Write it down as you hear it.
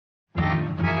So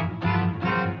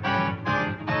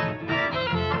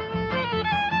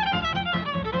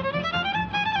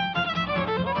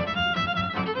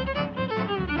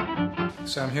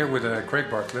I'm here with Craig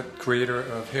Bartlett, creator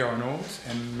of Hey Arnold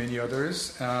and many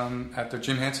others at the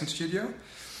Jim Henson studio.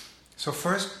 So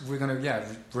first we're going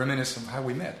to reminisce on how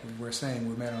we met. We were saying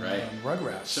we met on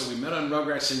Rugrats. So we met on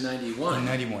Rugrats in 91. In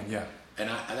 91, yeah. And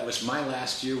that was my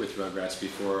last year with Rugrats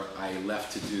before I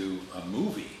left to do a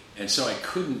movie. And so I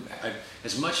couldn't,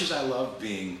 as much as I loved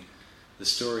being the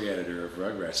story editor of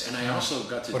Rugrats, and I also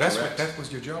got to direct. Well, that was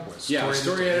your job, was? Yeah,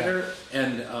 story editor,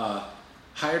 and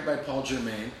hired by Paul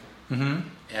Germain. Mm-hmm.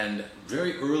 And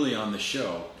very early on the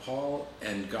show, Paul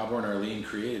and Gabor and Arlene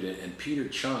created it, and Peter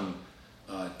Chung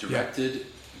directed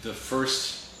the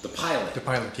pilot. The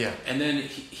pilot, yeah. And then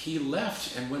he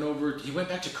left and he went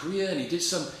back to Korea, and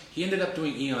he ended up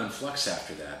doing Eon Flux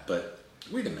after that. But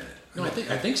wait a minute. No, I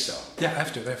think so. Yeah,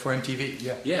 after that for MTV,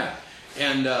 yeah. Yeah.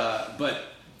 And, but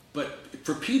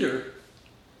for Peter,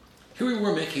 here we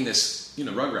were making this,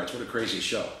 Rugrats, what a crazy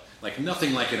show. Like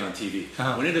nothing like it on TV.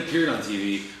 Uh-huh. When it appeared on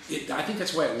TV, I think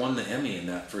that's why it won the Emmy in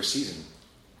that first season.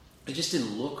 It just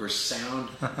didn't look or sound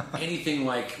anything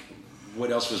like what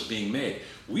else was being made.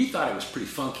 We thought it was pretty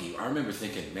funky. I remember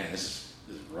thinking, man, this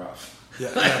is rough.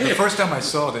 Yeah, the first time I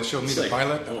saw it, they showed me the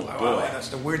pilot. Oh, boy, that's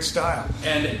the weird style.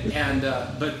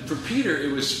 But for Peter,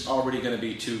 it was already going to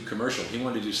be too commercial. He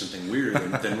wanted to do something weirder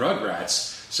than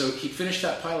Rugrats. So he finished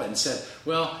that pilot and said,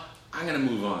 well, I'm going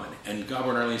to move on. And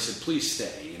Gabor and Arlene said, please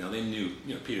stay. They knew,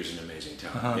 Peter's an amazing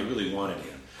talent. Uh-huh. They really wanted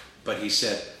him. But he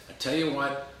said, I tell you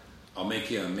what, I'll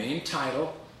make you a main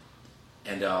title,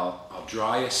 and I'll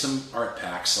draw you some art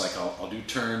packs. Like I'll do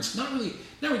turns, not really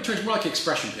turns, more like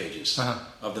expression pages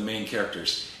of the main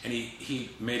characters. And he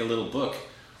made a little book,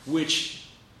 which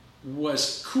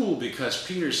was cool because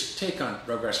Peter's take on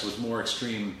Rugrats was more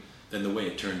extreme than the way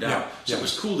it turned out. So it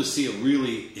was cool to see a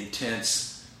really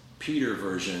intense Peter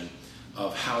version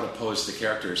of how to pose the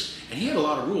characters. And he had a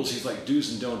lot of rules. He's like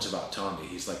do's and don'ts about Tommy.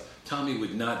 He's like, Tommy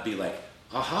would not be like,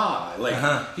 aha, like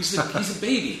he's a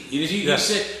baby. He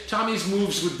said Tommy's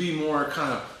moves would be more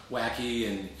kind of wacky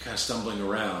and kind of stumbling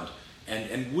around,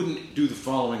 and wouldn't do the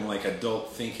following like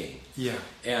adult thinking. Yeah.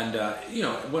 And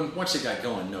once it got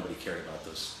going, nobody cared about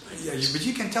those things. Yeah, but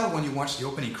you can tell when you watch the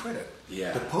opening credit.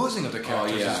 Yeah. The posing of the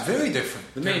characters is very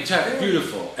different. The main type,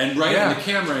 beautiful, and and the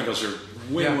camera angles are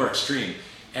way more extreme.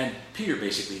 And Peter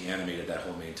basically animated that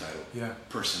whole main title. Yeah.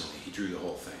 Personally, he drew the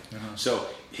whole thing. So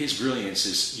his brilliance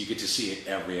is, you get to see it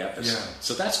every episode. Yeah.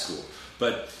 So that's cool.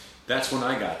 But that's when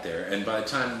I got there. And by the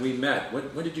time we met,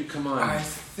 when did you come on? I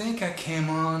think I came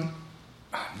on,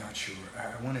 I'm not sure.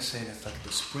 I want to say that's like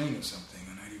the spring or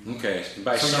something. Okay.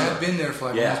 By so summer. you had been there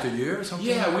for almost a year or something?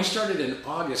 Yeah, we started in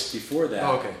August before that.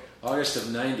 Oh, okay. August of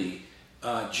 90.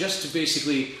 Just to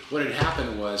basically, what had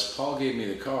happened was Paul gave me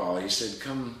the call. He said,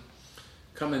 come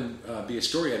and be a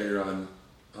story editor on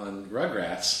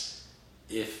Rugrats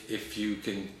if you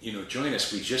can join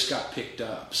us. We just got picked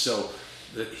up. So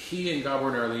he and Gabor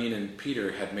and Arlene and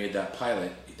Peter had made that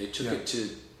pilot. They took it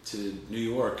to New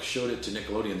York, showed it to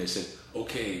Nickelodeon. They said,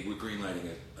 okay, we're greenlighting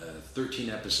a 13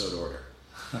 episode order.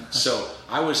 So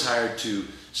I was hired to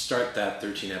start that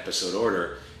 13 episode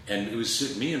order, and it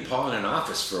was me and Paul in an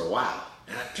office for a while.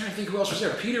 And I'm trying to think who else was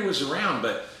there. Peter was around,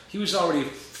 but he was already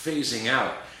phasing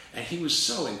out. And he was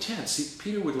so intense.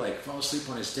 Peter would fall asleep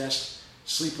on his desk,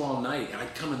 sleep all night, and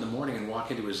I'd come in the morning and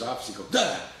walk into his office and go,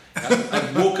 duh!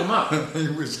 I woke him up. He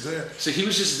was there. So he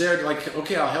was just there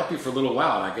okay, I'll help you for a little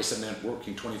while. And I guess that meant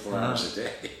working 24 hours a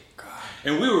day. God.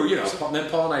 And we were, then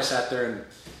Paul and I sat there and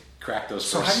cracked those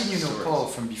So first how did you know stories. Paul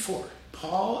from before?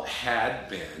 Paul had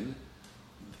been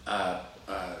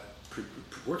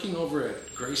working over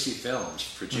at Gracie Films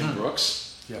for Jim Brooks.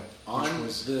 Yeah, on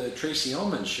the Tracy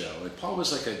Ullman show, and Paul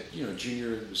was like a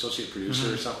junior associate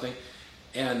producer or something,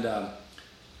 and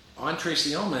on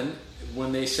Tracy Ullman,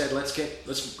 when they said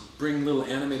let's bring little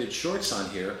animated shorts on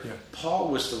here, Paul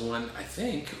was the one I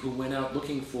think who went out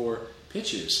looking for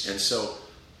pitches, and so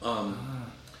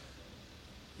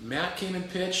Matt came and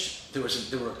pitched. There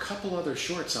were a couple other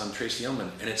shorts on Tracy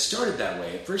Ullman, and it started that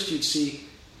way. At first, you'd see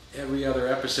every other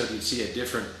episode, you'd see a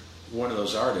different one of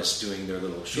those artists doing their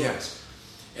little shorts.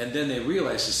 And then they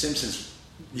realized the Simpsons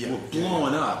were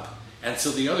blowing up, and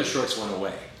so the other shorts went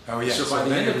away. Oh, yeah. So by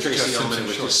the end of Tracy Ullman, it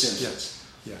was just Simpsons.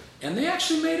 Yeah. And they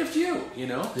actually made a few,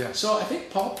 Yeah. So I think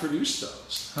Paul produced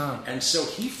those. And so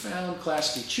he found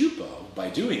Klasky Chupo by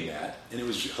doing that, and it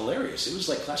was hilarious. It was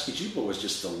like Klasky Chupo was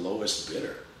just the lowest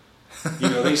bidder.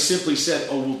 They simply said,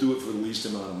 oh, we'll do it for the least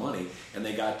amount of money, and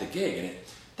they got the gig. And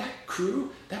that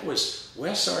crew, that was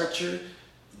Wes Archer,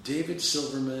 David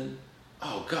Silverman,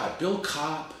 oh God, Bill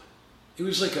Kopp, it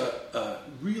was like a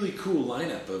really cool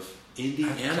lineup of indie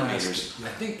animators. Yeah.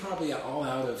 I think probably all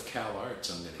out of Cal Arts.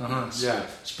 I'm going to guess. Yeah.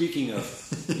 Speaking of,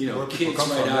 Where people kids come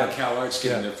right from, out yeah. of Cal Arts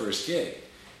getting Yeah. their first gig,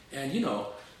 and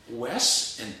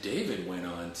Wes and David went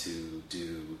on to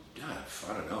do. God,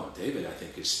 I don't know. David, I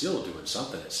think, is still doing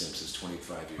something at Simpsons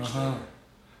 25 years later.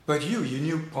 But you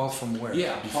knew Paul from where?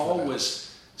 Yeah, before Paul that?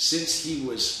 was, since he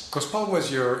was. Because Paul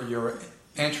was your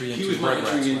entry into He was my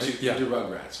Rugrats, entry right? into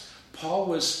Rugrats.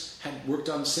 Paul had worked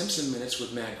on Simpson Minutes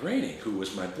with Matt Groening, who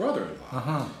was my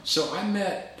brother-in-law. So I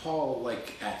met Paul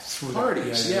at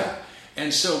parties, yeah.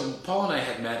 And so Paul and I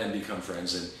had met and become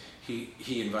friends, and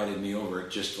he invited me over,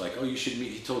 just like, oh, you should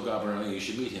meet. He told Gobernelli, you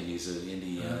should meet him. He's an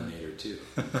indie animator too.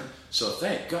 So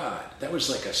thank God, that was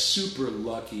like a super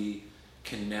lucky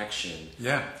connection.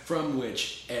 Yeah. From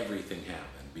which everything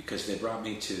happened, because they brought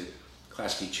me to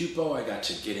Klasky Chupo. I got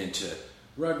to get into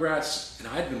Rugrats, and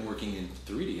I'd been working in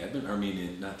 3D.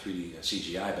 Not 3D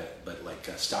CGI, but like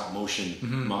stop motion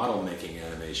model making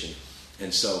animation.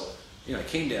 And so, I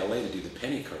came to LA to do the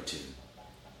Penny cartoon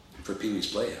for Pee-wee's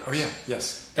Playhouse. Oh yeah,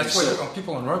 yes. That's what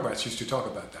people on Rugrats used to talk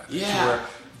about that. Yeah.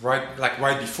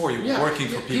 Right before you were working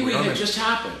for Pee-wee. Pee-wee had just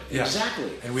happened. Yeah.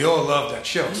 Exactly. And we all loved that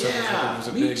show. So Yeah, it was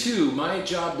a me big... too. My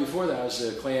job before that, I was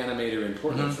a clay animator in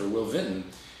Portland for Will Vinton.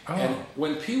 Oh. And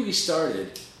when Pee-wee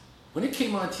started, when it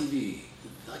came on TV,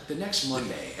 like the next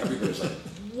Monday, everybody was like,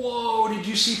 whoa, did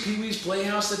you see Pee-wee's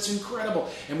Playhouse? That's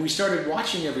incredible. And we started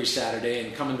watching every Saturday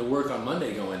and coming to work on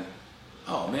Monday going,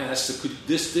 oh man,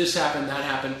 this happened, that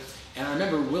happened. And I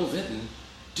remember Will Vinton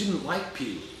didn't like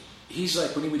Pee-wee. He's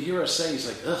like, when he would hear us say, he's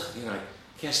like, ugh, I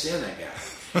can't stand that guy.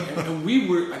 and we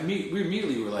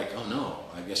immediately were like, oh no,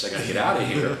 I guess I got to get out of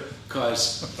here,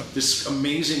 because this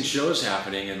amazing show's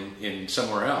happening in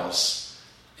somewhere else,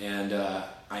 and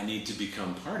I need to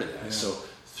become part of that. Yeah. So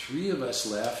 3 of us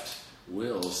left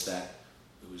Will's. It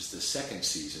was the second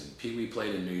season. Pee-wee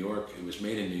played in New York. It was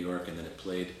made in New York, and then it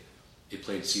played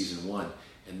season 1,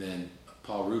 and then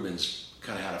Paul Rubens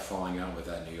kind of had a falling out with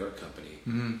that New York company,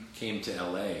 came to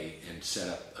LA and set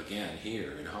up again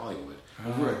here in Hollywood,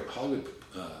 over at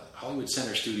Hollywood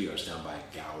Center Studios down by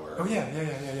Gower. Oh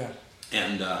yeah.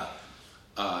 And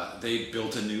they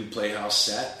built a new Playhouse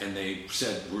set, and they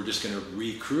said, we're just going to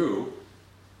recrew.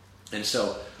 And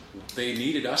so they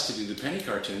needed us to do the Penny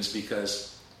cartoons,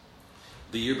 because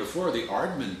the year before, the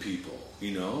Aardman people,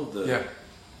 the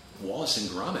Wallace and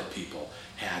Gromit people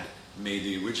had made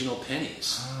the original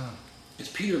Pennies. It's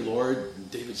Peter Lord,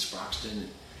 and David Sproxton,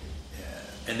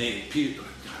 and was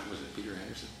it Peter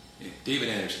Anderson? Yeah, David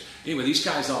Anderson. Anyway, these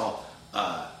guys all,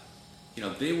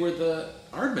 they were the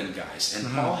Aardman guys,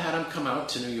 and Paul had them come out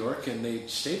to New York, and they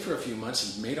stayed for a few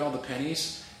months and made all the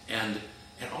Pennies, and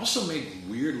also made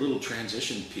weird little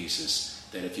transition pieces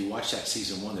that if you watch that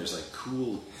season 1, there's like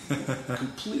cool,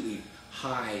 completely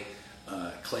high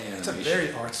clay animation. It's a very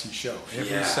artsy show.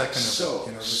 Every second of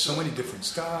it. There's so many different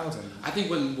styles. And I think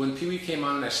when Pee-wee came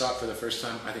on and I saw it for the first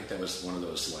time, I think that was one of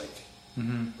those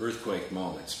earthquake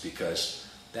moments, because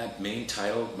that main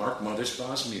title, Mark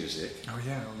Mothersbaugh's music. Oh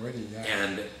yeah, already, yeah.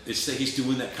 And he's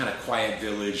doing that kind of Quiet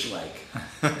Village, like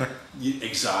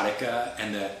Exotica,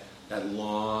 and that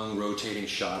long rotating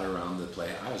shot around the play.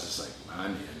 I was just like,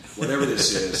 I'm in. Whatever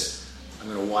this is, I'm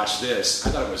going to watch this. I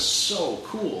thought it was so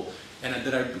cool. And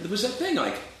there was that thing,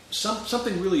 like,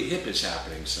 something really hip is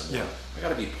happening somewhere. Yeah. I got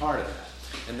to be part of that.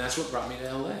 And that's what brought me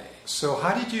to LA. So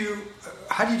how did you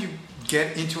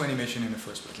get into animation in the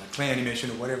first place? Like clay animation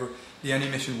or whatever, the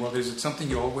animation world. Is it something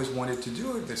you always wanted to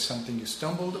do, or is it something you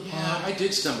stumbled upon? Yeah, I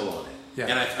did stumble on it. Yeah.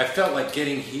 And I felt like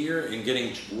getting here and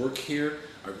getting work here,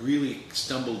 I really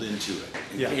stumbled into it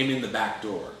and came in the back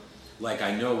door. Like,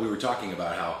 I know we were talking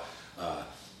about how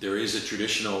there is a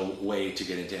traditional way to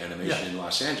get into animation in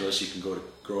Los Angeles. You can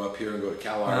grow up here and go to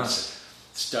Cal Arts,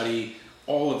 study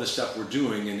all of the stuff we're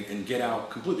doing, and get out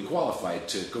completely qualified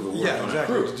to go to work on a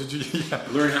crew.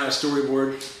 Learn how to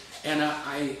storyboard. And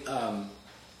I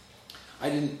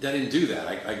didn't do that.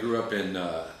 I grew up in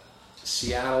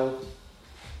Seattle,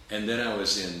 and then I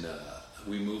was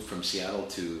we moved from Seattle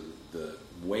to the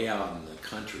way out in the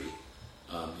country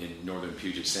in northern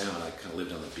Puget Sound. I kind of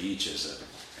lived on the beach as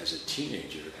a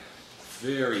teenager,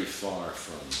 very far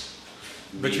from.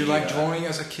 But you liked drawing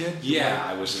as a kid? Yeah,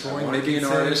 I wanted to be an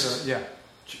artist. Yeah.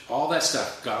 All that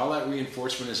stuff. Got all that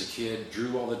reinforcement as a kid.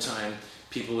 Drew all the time.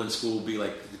 People in school would be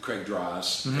like, Craig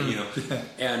draws,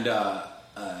 And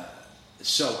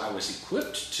so I was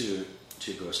equipped to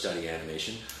go study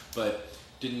animation, but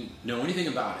didn't know anything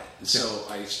about it. And so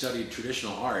I studied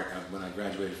traditional art. When I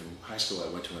graduated from high school,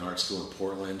 I went to an art school in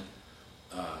Portland,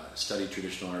 studied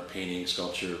traditional art, painting,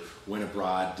 sculpture, went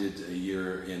abroad, did a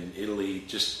year in Italy,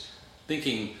 just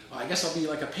thinking, I guess I'll be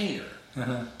like a painter.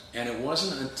 And it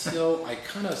wasn't until I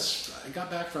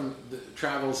got back from the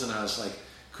travels and I was like,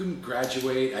 couldn't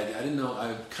graduate. I didn't know.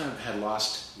 I kind of had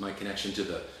lost my connection to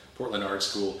the Portland Art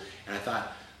School, and I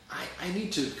thought I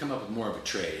need to come up with more of a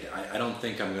trade. I don't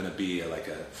think I'm going to be like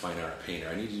a fine art painter.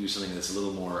 I need to do something that's a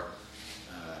little more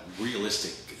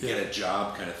realistic, get a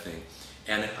job kind of thing.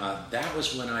 And that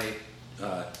was when I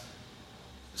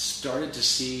started to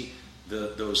see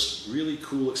those really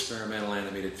cool experimental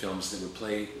animated films that would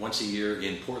play once a year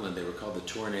in Portland. They were called the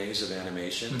Tourneys of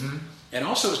Animation. And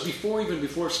also it was even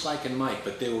before Spike and Mike,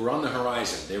 but they were on the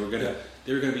horizon. They were going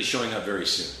to be showing up very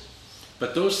soon.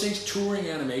 But those things, touring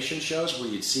animation shows where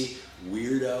you'd see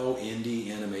weirdo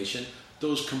indie animation,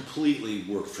 those completely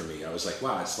worked for me. I was like,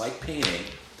 wow, it's like painting.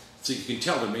 So you can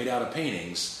tell they're made out of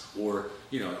paintings, or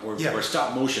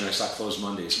stop motion. I saw Closed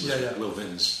Mondays, which was Will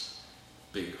Vinton's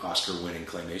big Oscar-winning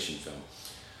claymation film.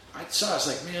 I was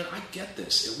like, man, I get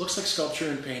this. It looks like sculpture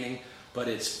and painting, but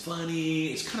it's funny.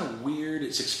 It's kind of weird.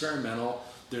 It's experimental.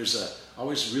 There's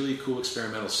always really cool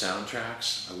experimental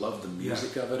soundtracks. I love the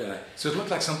music of it. So it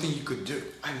looked like something you could do.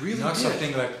 I really Not did.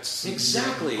 something like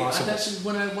exactly. Possible. That's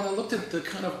when I looked at the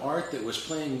kind of art that was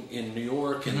playing in New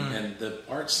York and the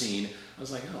art scene. I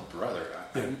was like, oh brother,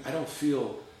 I don't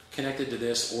feel connected to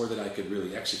this or that I could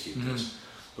really execute this.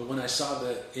 But when I saw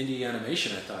the indie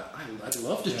animation, I thought I'd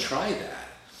love to try that.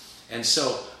 And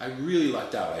so I really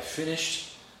lucked out.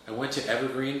 I went to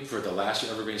Evergreen for the last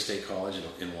year, Evergreen State College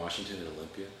in Washington at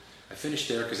Olympia. I finished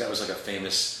there because that was like a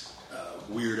famous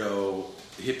weirdo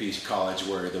hippies college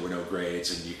where there were no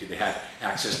grades and they had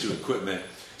access to equipment.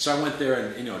 So I went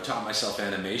there and taught myself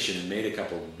animation and made a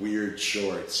couple weird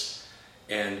shorts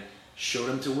and showed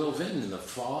them to Will Vinton in the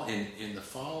fall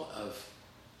of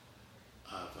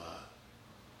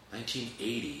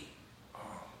 1980.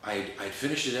 I'd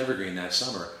finished at Evergreen that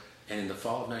summer. And in the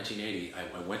fall of 1980,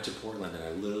 I went to Portland and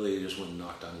I literally just went and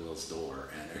knocked on Will's door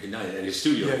at his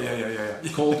studio.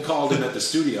 Cold called him at the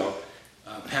studio.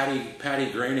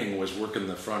 Patty Graining was working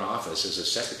the front office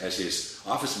as his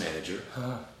office manager.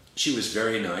 She was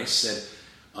very nice. Said,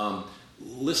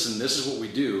 "Listen, this is what we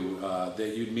do.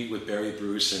 That you'd meet with Barry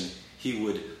Bruce and he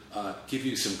would give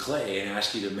you some clay and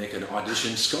ask you to make an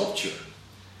audition sculpture."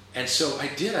 And so I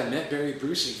did. I met Barry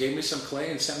Bruce and he gave me some clay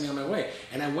and sent me on my way.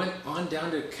 And I went on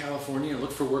down to California and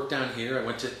looked for work down here. I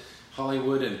went to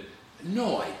Hollywood and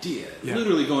no idea.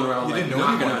 Literally going around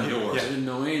knocking on doors. I didn't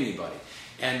know anybody.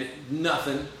 And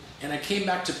nothing. And I came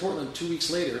back to Portland 2 weeks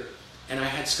later and I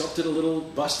had sculpted a little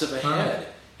bust of a head.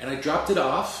 And I dropped it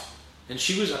off. And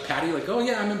she was a Patty like, oh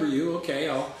yeah, I remember you. Okay,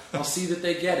 I'll see that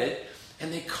they get it.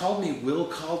 And they called me. Will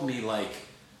called me like,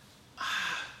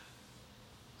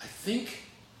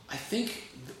 I think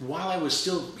while I was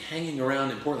still hanging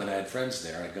around in Portland, I had friends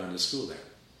there. I'd gone to school there.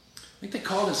 I think they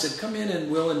called and said, come in and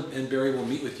Will and Barry will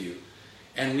meet with you.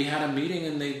 And we had a meeting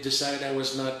and they decided I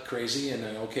was not crazy and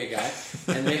an okay guy.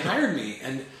 And they hired me.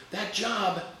 And that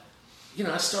job,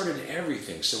 I started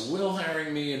everything. So Will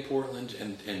hiring me in Portland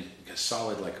and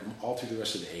solid like all through the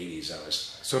rest of the 80s, I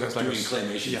was doing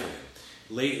claymation for him.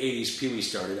 Late 80s, Pee-wee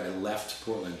started. I left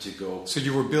Portland to go. So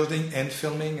you were building and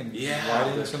filming and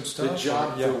writing some stuff? The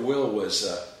job for Will was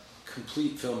a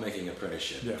complete filmmaking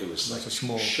apprenticeship. It was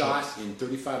like shot in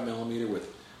 35 millimeter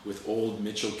with old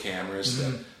Mitchell cameras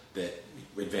that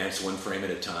advanced one frame at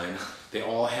a time. They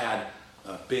all had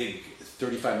a big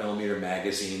 35 millimeter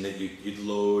magazine that you'd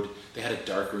load. They had a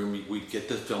dark room. We'd get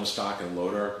the film stock and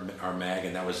load our mag,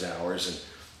 and that was ours. And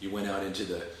you went out into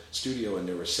the studio and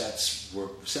there were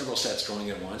several sets going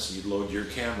at once and you'd load your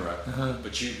camera,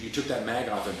 but you took that mag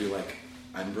off and be like,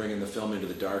 I'm bringing the film into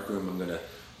the dark room, I'm going to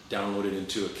download it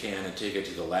into a can and take it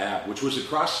to the lab, which was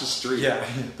across the street.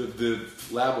 The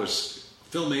lab was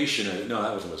Filmation, no,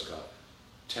 that wasn't what it was called.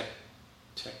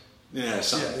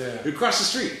 Across the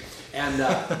street. And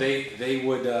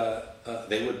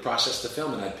they would process the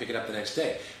film and I'd pick it up the next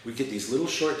day. We'd get these little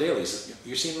short dailies.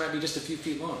 Your scene might be just a few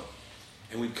feet long.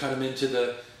 And we'd cut them into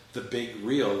the big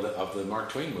reel of the Mark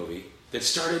Twain movie that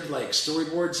started like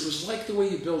storyboards. It was like the way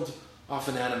you build off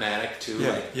an animatic too.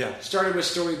 Started with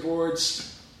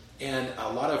storyboards and a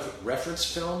lot of reference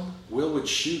film. Will would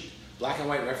shoot black and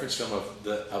white reference film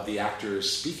of the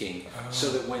actors speaking, so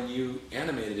that when you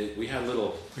animated it, we had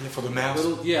little for the mouse,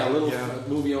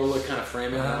 Moviola kind of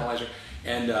frame analyzer,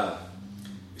 and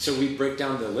so we break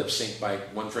down the lip sync by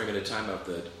one frame at a time of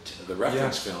the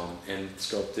reference film and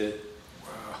sculpt it.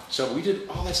 So we did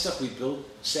all that stuff. We built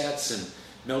sets and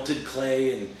melted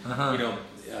clay and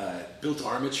built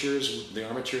armatures. The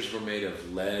armatures were made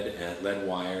of lead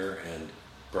wire and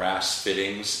brass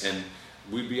fittings, and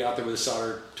we'd be out there with a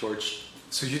solder torch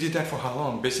So you did that for how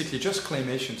long? Basically, just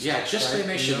claymation stuff. Yeah, just right?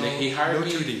 claymation. No, He hired no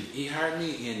me. 2D. He hired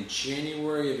me in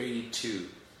January of '82,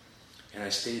 and I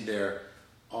stayed there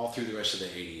all through the rest of the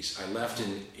 '80s. I left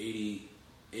in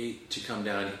 '88 to come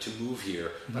down to move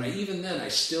here, but even then, I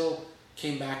still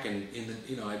came back and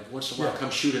I once in a while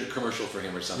come shoot a commercial for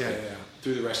him or something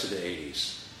through the rest of the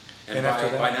 '80s. And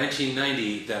by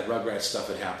 1990, that Rugrats stuff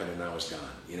had happened, and I was gone.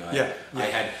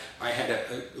 I had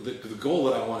the goal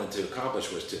that I wanted to accomplish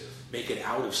was to make it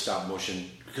out of stop motion,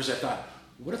 because I thought,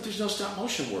 what if there's no stop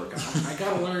motion work? I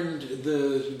got to learn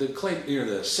the clay,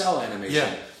 the cell animation.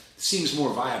 Yeah. Seems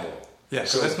more viable. Yeah,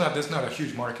 so that's not a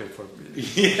huge market for.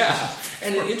 Yeah,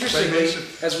 and interestingly,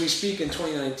 as we speak in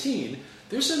 2019.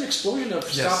 There's an explosion of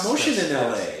stop motion in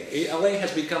LA. LA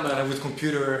has become with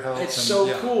computer help. It's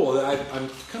so cool. I'm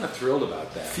kind of thrilled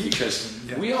about that because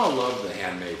we all love the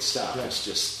handmade stuff. Yeah.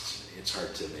 It's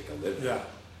hard to make a living. Yeah.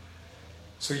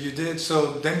 So you did.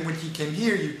 So then when he came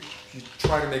here, you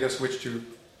tried to make a switch to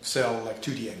sell like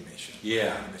 2D animation.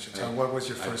 Yeah. So what was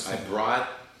your first thing? I brought.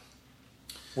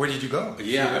 Where did you go?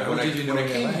 Yeah. When I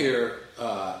came here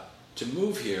to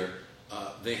move here.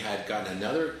 They had gotten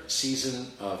another season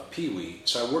of Pee-wee,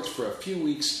 so I worked for a few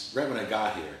weeks right when I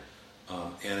got here,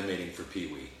 animating for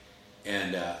Pee-wee,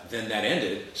 and then that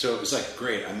ended. So it was like,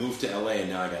 great, I moved to LA and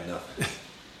now I got nothing.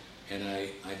 And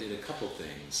I did a couple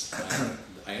things.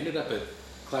 I ended up at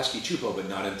Klasky Chupo, but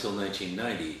not until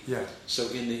 1990. Yeah. So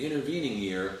in the intervening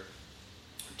year,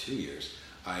 2 years,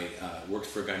 I worked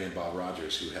for a guy named Bob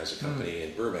Rogers, who has a company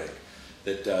in Burbank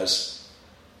that does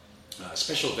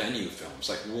special venue films,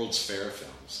 like World's Fair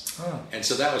films. Oh. And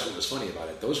so that was what was funny about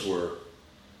it. Those were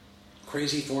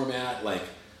crazy format. Like,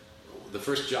 the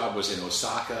first job was in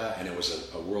Osaka, and it was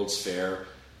a World's Fair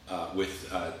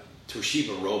with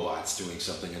Toshiba robots doing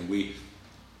something, and we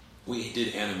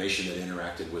did animation that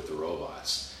interacted with the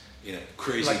robots in a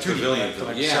crazy like 2D, pavilion.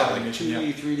 like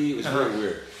 2D, 3D. It was very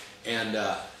weird. And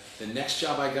the next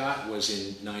job I got was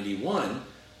in '91,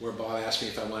 where Bob asked me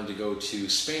if I wanted to go to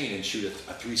Spain and shoot a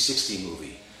 360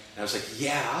 movie. And I was like,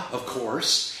 yeah, of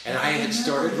course. And I had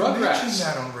started Rugrats. You mentioned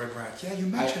that on Rugrats. Yeah, you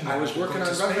mentioned that. I was working on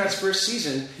Rugrats' first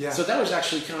season. Yeah. So that was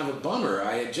actually kind of a bummer.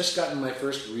 I had just gotten my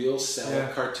first real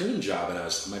cell cartoon job, and I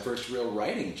was my first real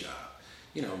writing job.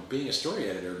 Being a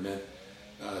story editor meant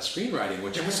screenwriting,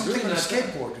 which it was something on a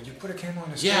skateboard. Did you put a camera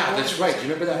on a skateboard? Yeah, that's right. Do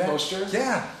you remember that poster?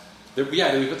 Yeah. We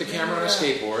put the camera on a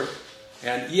skateboard.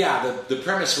 And the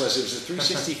premise was it was a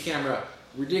 360 camera,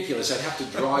 ridiculous. I'd have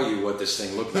to draw you what this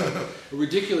thing looked like. A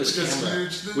ridiculous camera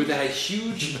with a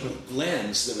huge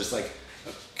lens that was like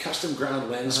a custom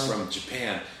ground lens from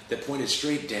Japan that pointed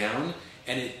straight down,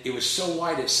 and it was so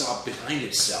wide it saw behind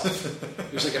itself.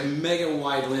 It was like a mega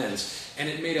wide lens, and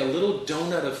it made a little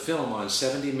donut of film on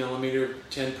 70 millimeter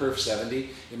 10 perf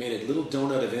 70. It made a little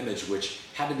donut of image which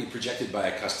had to be projected by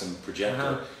a custom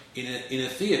projector in a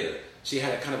theater. So you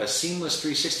had a kind of a seamless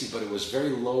 360, but it was very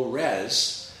low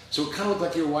res. So it kind of looked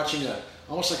like you were watching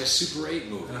almost like a Super 8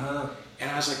 movie. And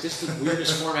I was like, this is the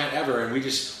weirdest format ever. And we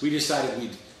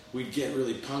decided we'd get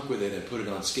really punk with it and put it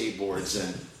on skateboards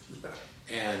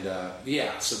and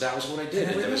so that was what I did.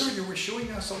 And I remember you were showing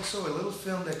us also a little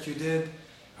film that you did.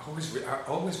 I always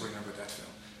remember that film.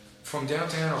 From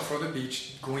downtown or for the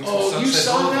beach, going to Sunset you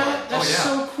saw Boulevard. that? That's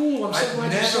so cool. I'm so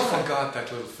glad you saw that. I never forgot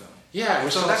that little film. Yeah,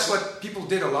 so that's what people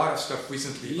did a lot of stuff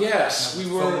recently. Yes, we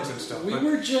were. Phones and stuff, we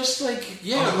were just like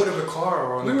on the hood of a car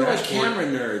or on the dashboard. We were like camera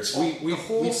nerds. We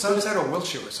whole Sunset or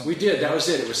Wilshire or something. We did. That was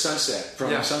it. It was Sunset.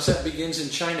 Sunset begins in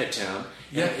Chinatown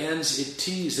and ends at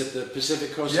Tees at the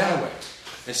Pacific Coast Highway.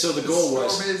 And so the goal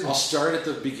was, amazing. I'll start at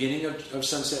the beginning of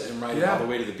Sunset and ride it all the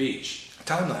way to the beach.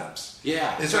 Time lapse.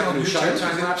 Yeah, is that on YouTube?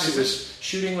 Time lapse. It was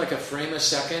shooting like a frame a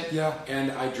second. Yeah,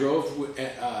 and I drove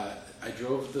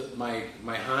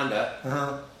my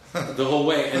Honda the whole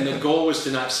way, and the goal was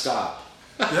to not stop.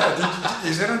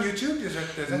 Is that on YouTube? Is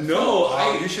that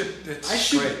no, you should.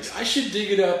 I should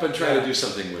dig it up and try to do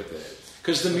something with it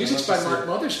because the music's by Mark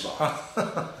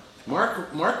Mothersbaugh.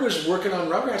 Mark was working on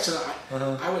Rugrats,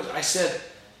 and I said,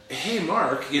 "Hey,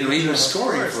 Mark, he was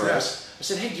scoring for us." I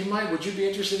said, "Hey, do you mind? Would you be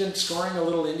interested in scoring a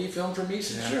little indie film for me?" He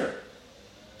said, "Sure."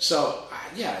 So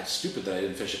it's stupid that I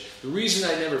didn't finish it. The reason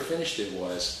I never finished it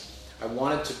was I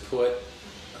wanted to put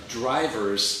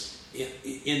drivers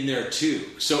in there too.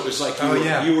 So it was like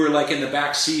you were like in the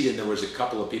back seat, and there was a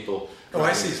couple of people. Oh,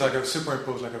 I see. It's like a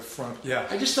superimposed, like a front. Yeah.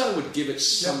 I just thought it would give it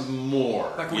some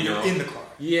more. Like when you're in the car.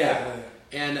 Yeah.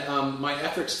 And my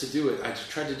efforts to do it, I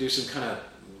tried to do some kind of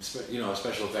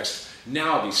special effects.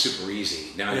 Now it'd be super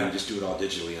easy. Now you just do it all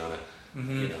digitally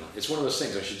You know, it's one of those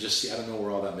things. I should just see. I don't know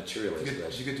where all that material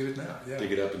is. You could do it now. Yeah.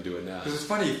 Dig it up and do it now. Because it's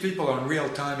funny, people are in real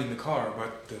time in the car,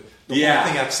 but the only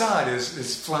thing outside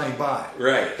is flying by.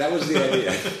 Right. That was the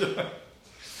idea.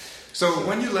 So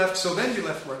when you left, then you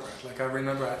left Rugrats. Like I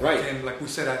remember, Right. Like we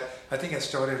said, I think I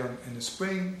started in the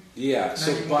spring. Yeah.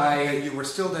 So and you were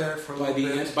still there for a little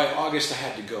bit. By August, I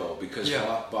had to go because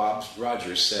Bob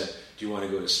Rogers said, "Do you want to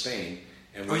go to Spain?"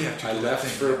 And I left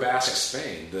for Basque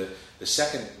Spain. The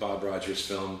second Bob Rogers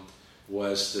film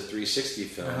was the 360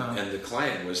 film, and the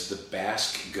client was the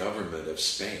Basque government of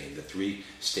Spain, the 3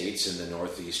 states in the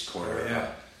northeast corner.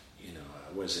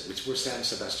 Which where San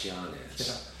Sebastian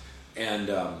is. Yeah. And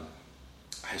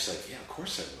I was like, of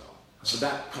course I will. So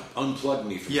that unplugged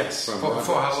me from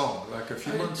For how long? Like a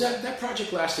few months? That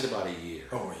project lasted about a year.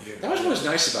 Oh, a year. That was what was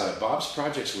nice about it. Bob's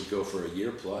projects would go for a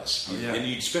year plus. And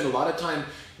you'd spend a lot of time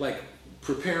like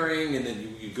preparing, and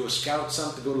then you'd go scout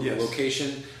something, go to the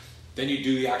location, then you'd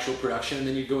do the actual production, and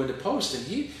then you'd go into post. And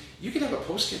you could have a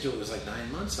post schedule that was like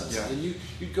 9 months on something. And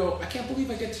you'd go, I can't believe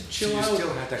I get to chill out. You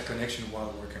still had that connection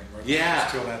while working, right? Yeah. You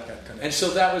still had that connection. And so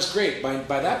that was great.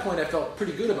 By that point, I felt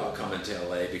pretty good about coming to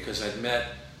LA because I'd met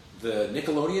the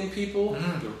Nickelodeon people,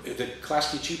 the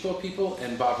Klasky Csupo people,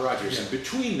 and Bob Rogers. And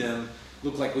between them,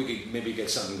 looked like we could maybe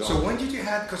get something going. So when did you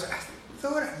have, because I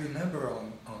thought I remember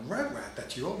on Rugrat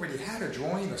that you already had a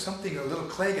drawing or something, a little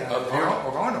clay guy of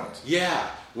Arnold. Yeah.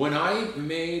 When I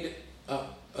made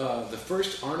the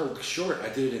first Arnold short, I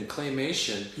did it in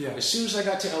claymation as soon as I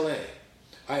got to LA.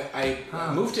 I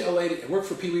moved to LA to work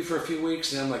for Pee Wee for a few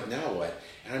weeks, and I'm like, now what?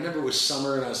 And I remember it was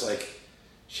summer, and I was like,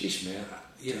 sheesh, man,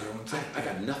 I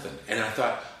got nothing. And I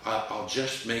thought, I'll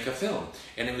just make a film.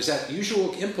 And it was that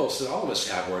usual impulse that all of us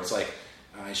have, where it's like,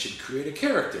 I should create a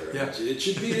character. Yeah. It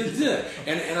should be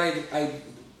and I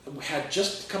had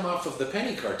just come off of the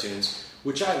Penny cartoons,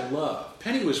 which I love.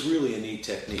 Penny was really a neat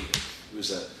technique. It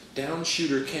was a down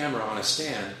shooter camera on a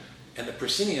stand, and the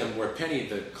proscenium where Penny,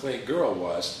 the clay girl,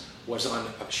 was on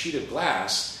a sheet of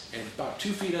glass, and about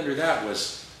 2 feet under that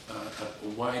was a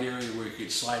wide area where you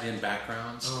could slide in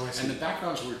backgrounds. And the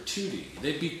backgrounds were 2D.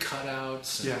 They'd be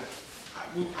cutouts. And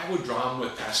I would draw them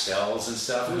with pastels and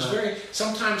stuff. It was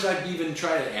sometimes I'd even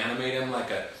try to animate them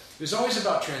it was always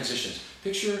about transitions.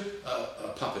 Picture a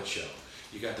puppet show.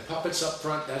 You got the puppets up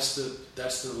front, that's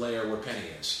the layer where Penny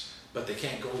is. But they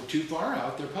can't go too far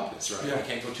out, they're puppets, right? They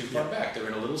can't go too far back. They're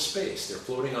in a little space. They're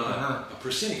floating on a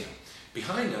proscenium.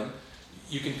 Behind them,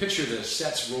 you can picture the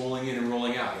sets rolling in and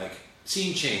rolling out, like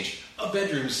scene change. A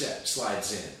bedroom set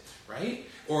slides in, right?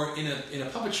 Or in a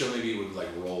puppet show, maybe it would like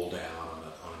roll down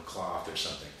on a cloth or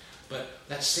something. But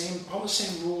all the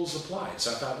same rules applied.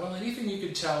 So I thought, well, anything you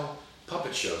could tell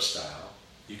puppet show style,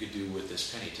 you could do with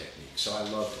this Penny technique. So I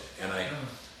loved it. And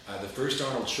the first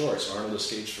Arnold shorts, Arnold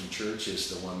Escapes from Church, is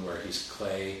the one where he's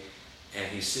clay and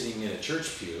he's sitting in a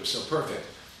church pew. So perfect.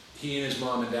 He and his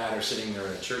mom and dad are sitting there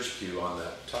in a church pew on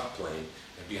the top plane,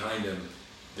 and behind him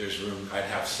there's room. I'd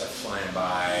have stuff flying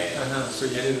by. So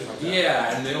you did it like that.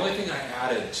 Yeah, and the only thing I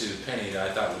added to Penny that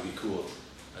I thought would be cool,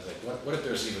 I was like, what if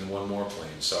there's even one more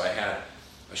plane? So I had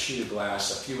a sheet of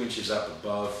glass a few inches up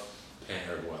above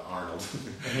Arnold,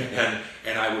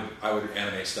 and I would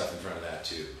animate stuff in front of that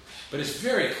too. But it's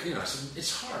very,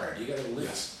 it's hard. You got to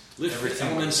lift the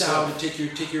elements out and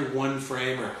take your one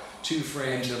frame or 2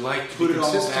 frames and the light, put it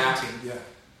all back. Yeah.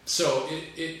 So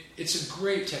it's a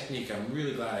great technique. I'm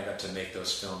really glad I got to make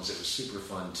those films. It was super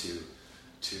fun to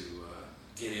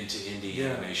get into indie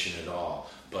animation at all.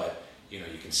 But you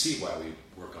can see why we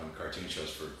work on cartoon shows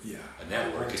for a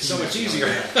network. It's so much easier.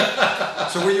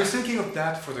 So were you thinking of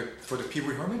that for the Pee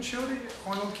Wee Herman show, the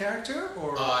Arnold character,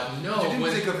 or no? You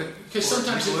didn't think of it because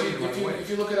sometimes if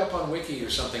you look it up on Wiki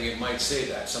or something, it might say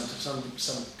that.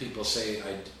 Some people say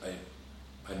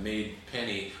I made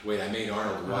Penny. I made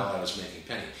Arnold while I was making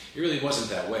Penny. It really wasn't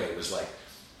that way. It was like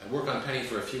I'd work on Penny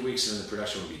for a few weeks and then the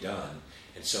production would be done.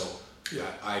 And so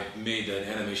I made an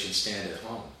animation stand at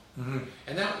home. Mm-hmm.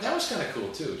 And that was kind of cool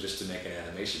too, just to make an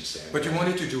animation stand. But you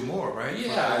wanted to do more, right?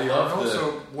 Yeah, I loved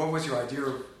So what was your idea?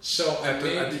 At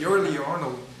the early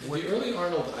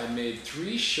Arnold, I made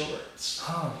 3 shorts.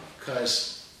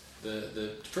 Because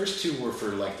the first 2 were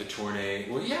for like the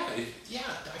tornado. Well, I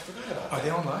forgot about that. Are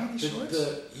they online, these shorts?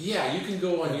 You can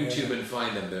go on YouTube and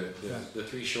find them. The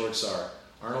 3 shorts are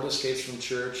Arnold Escapes from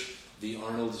Church, the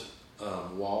Arnold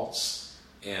Waltz,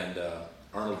 and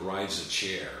Arnold Rides a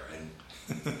Chair. And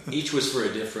each was for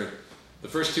a different... The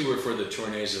first 2 were for the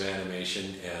Tourneys of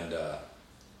Animation, and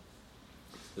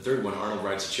the third one, Arnold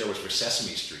Rides a Chair, was for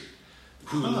Sesame Street,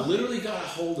 who literally got a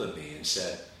hold of me and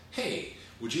said, hey,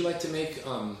 would you like to make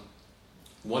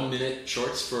 1-minute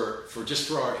shorts for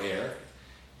our air?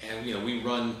 and we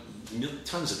run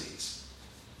tons of these.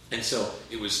 And so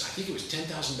I think it was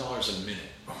 $10,000 a minute.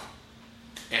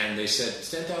 And they said,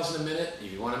 it's $10,000 a minute.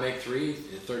 If you want to make 3,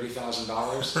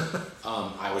 $30,000.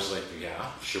 I was like,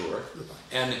 yeah, sure.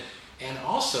 And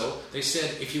also, they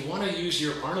said, if you want to use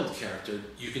your Arnold character,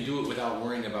 you can do it without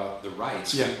worrying about the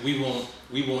rights. Yeah. We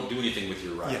won't do anything with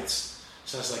your rights. Yes.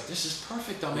 So I was like, this is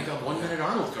perfect. I'll make a 1-minute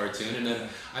Arnold cartoon. And then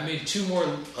I made 2 more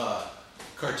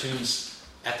cartoons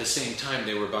at the same time.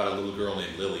 They were about a little girl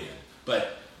named Lillian.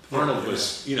 But Arnold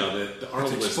was, the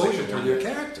Arnold was exposure to your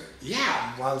character.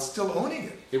 Yeah. While still owning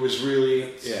it. It was really,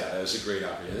 it was a great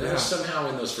opportunity. And that was somehow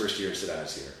in those first years that I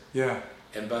was here. Yeah.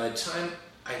 And by the time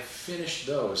I finished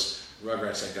those,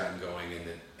 Rugrats had gotten going,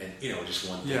 and just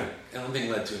one thing. Yeah. And one thing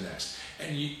led to the next.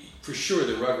 And for sure,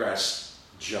 the Rugrats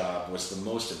job was the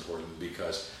most important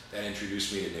because that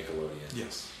introduced me to Nickelodeon.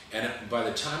 Yes. And by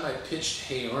the time I pitched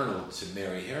Hey Arnold to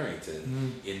Mary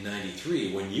Harrington in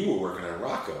 '93, when you were working on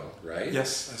Rocco, right?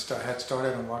 Yes, I had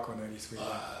started on Rocco in '93.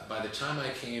 By the time I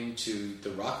came to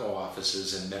the Rocco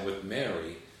offices and met with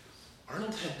Mary,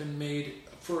 Arnold had been made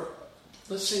for,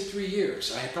 let's say, 3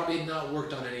 years. I had probably not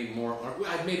worked on any more.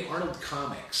 I'd made Arnold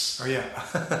comics. Oh,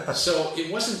 yeah. So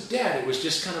it wasn't dead. It was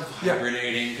just kind of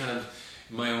hibernating, kind of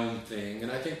my own thing.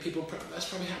 And I think that's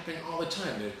probably happening all the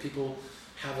time. That people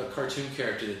have a cartoon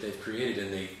character that they've created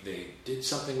and they did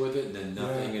something with it and then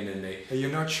nothing and then they...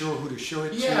 You're not sure who to show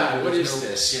it to. Yeah, what is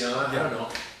this? I don't know.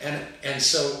 And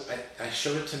so I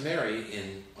showed it to Mary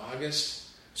in August.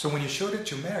 So when you showed it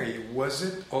to Mary, was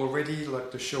it already like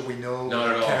the show we know,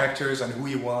 Not at all. characters and who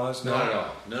he was? Not at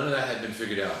all. None of that had been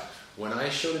figured out. When I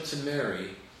showed it to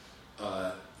Mary,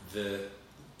 I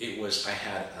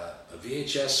had a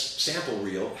VHS sample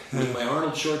reel with my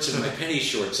Arnold shorts and my Penny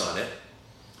shorts on it.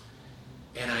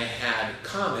 And I had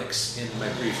comics in my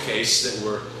briefcase that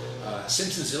were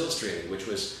Simpsons Illustrated, which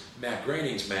was Matt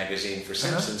Groening's magazine for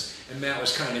Simpsons. And Matt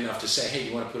was kind enough to say, hey,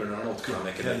 you want to put an Arnold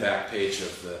comic in the back page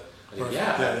of the...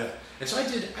 And so I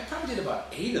probably did about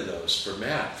 8 of those for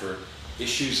Matt, for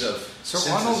issues of So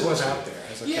Simpsons Arnold was Illustrated. out there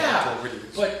as a character already.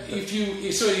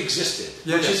 But so it existed,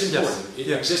 which is important.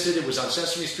 It existed. It was on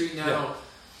Sesame Street now,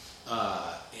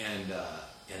 and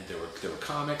there were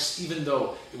comics, even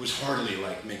though it was hardly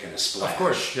like making a splash. Of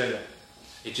course,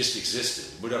 It just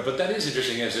existed. But that is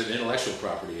interesting as an intellectual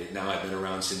property. Now I've been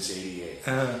around since '88,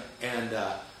 and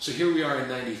so here we are in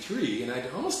 '93, and I'd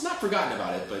almost not forgotten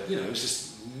about it. But it was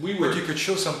just But you could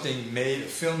show something made,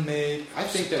 film made. I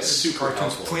think that's super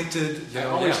cartoons helpful. Printed. I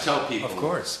always tell people, of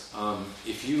course,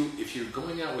 if you're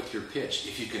going out with your pitch,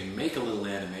 if you can make a little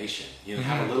animation,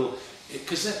 have a little,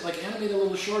 because animate a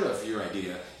little short of your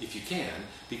idea if you can,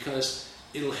 because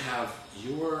it'll have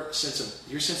your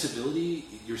sensibility,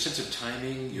 your sense of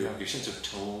timing, your sense of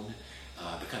tone,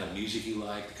 the kind of music you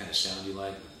like, the kind of sound you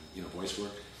like, voice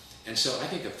work, and so I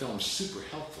think a film's super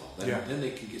helpful. Then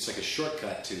it's like a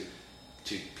shortcut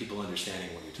to people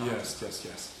understanding what you're talking about.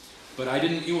 Yes. But I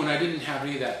didn't have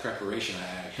any of that preparation.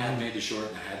 I had made the short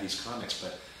and I had these comics,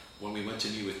 but when we went to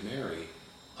meet with Mary,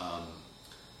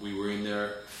 we were in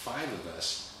there, 5 of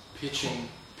us,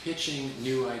 pitching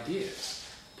new ideas.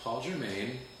 Paul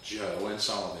Germain, Joe and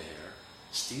Solomon,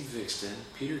 Steve Vixton,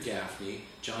 Peter Gaffney,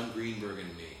 John Greenberg,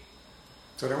 and me.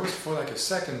 So that was for like a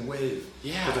second wave.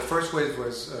 Yeah. But the first wave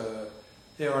was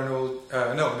Hey Arnold.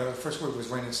 No, the first wave was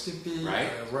Ren and Stimpy,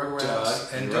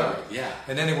 Rugrats, and Doug. Yeah.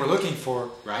 And then they were looking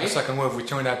for the second wave, which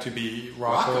turned out to be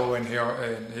Rocco. and Hey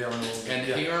Arnold. And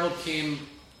Hey Arnold came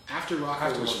after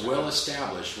Rocco was well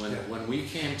established. When we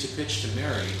came to pitch to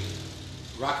Mary,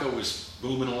 Rocco was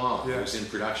booming along. It was in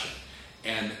production.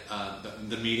 And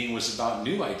the meeting was about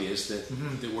new ideas that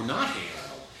were not Hey Arnold.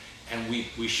 And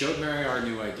we showed Mary our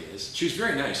new ideas. She was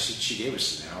very nice. She gave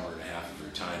us an hour and a half of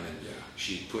her time, and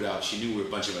she knew a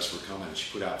bunch of us were coming, and she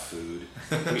put out food.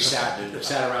 We sat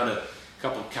around a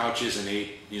couple of couches and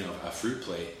ate, a fruit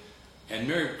plate. And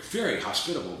Mary, very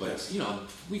hospitable, but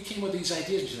we came with these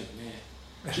ideas, and she's like,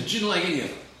 man, she didn't like any of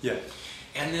them. Yeah.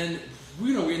 And then,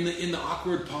 in the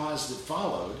awkward pause that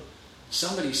followed,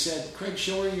 somebody said, Craig,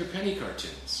 show her your Penny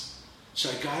cartoons. So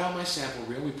I got out my sample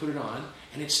reel, we put it on,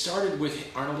 and it started with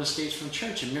Arnold Escapes from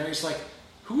Church, and Mary's like,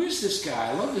 who is this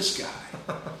guy? I love this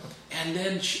guy. And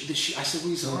then I said, well,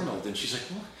 he's Arnold. And she's like,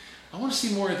 well, I want to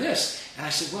see more of this. And I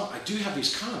said, well, I do have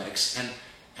these comics. And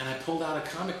I pulled out a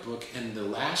comic book, and the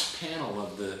last panel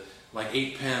of the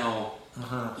 8-panel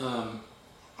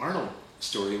Arnold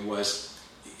story was,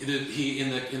 in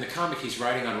the comic, he's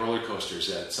riding on roller coasters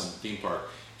at some theme park,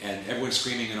 and everyone's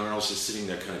screaming, and Arnold's just sitting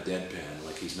there kind of deadpan,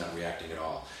 like he's not reacting at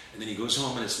all. And then he goes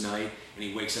home and it's night, and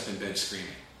he wakes up in bed screaming.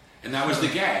 And that was the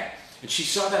gag. And she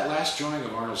saw that last drawing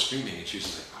of Arnold screaming, and she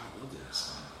was like, oh, I love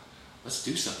this. let's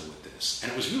do something with this.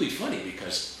 And it was really funny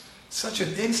because such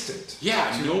an instant.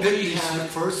 Yeah, to nobody pick had the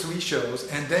first 3 shows,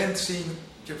 and then seeing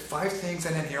 5 things,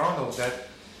 and then Hey Arnold, that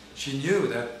she knew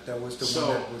that was the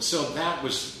one that was. So that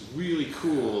was really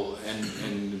cool,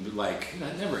 and like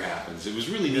that never happens. It was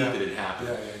really neat that it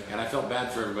happened, and I felt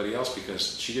bad for everybody else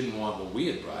because she didn't want what we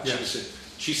had brought.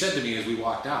 She said to me as we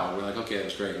walked out, we're like, okay, that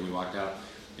was great, and we walked out,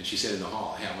 and she said in the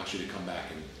hall, hey, I want you to come back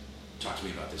and talk to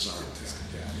me about this Arnold.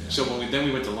 So then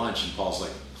we went to lunch, and Paul's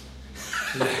like,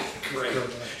 great.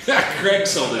 Greg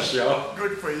sold the show.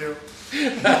 Good for you.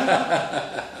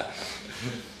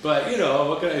 But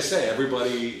what can I say?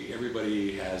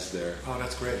 Everybody has their. Oh,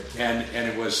 that's great. And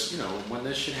it was when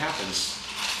this shit happens,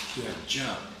 you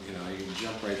jump. You can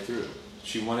jump right through.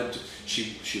 She wanted to.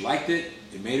 She liked it.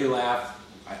 It made her laugh.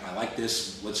 I like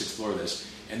this. Let's explore this.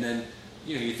 And then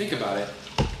you think about it.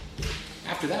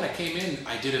 After that, I came in.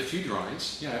 I did a few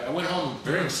drawings. I went home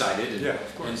very excited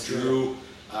and drew.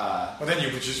 Well, then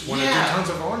you would just want to do tons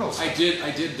of Arnolds. I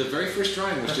did. The very first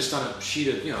drawing was just on a sheet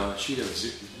of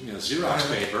Xerox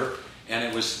paper, and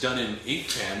it was done in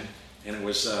ink pen, and it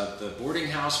was the boarding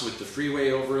house with the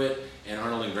freeway over it, and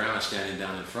Arnold and Grandma standing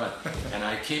down in front. And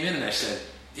I came in and I said,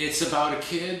 it's about a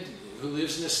kid who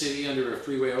lives in the city under a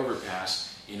freeway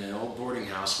overpass in an old boarding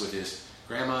house with his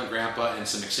grandma and grandpa and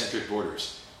some eccentric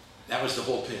boarders. That was the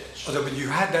whole pitch. Oh, but you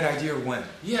had that idea when?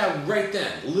 Yeah, right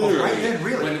then. Literally. Oh, right then,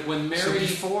 really? When Mary...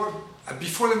 So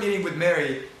before the meeting with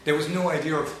Mary, there was no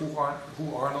idea of who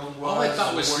Arnold was? All I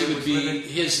thought was he would be...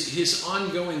 His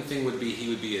ongoing thing would be he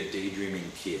would be a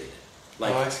daydreaming kid.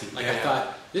 I see. I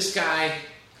thought, this guy,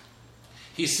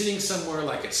 he's sitting somewhere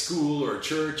like at school or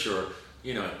church or,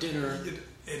 at dinner...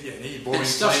 boring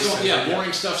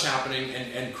stuff's happening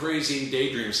and crazy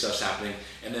daydream stuff's happening,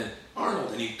 and then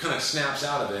Arnold, and he kind of snaps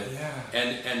out of it,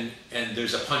 and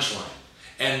there's a punchline,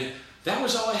 and that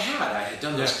was all I had. I had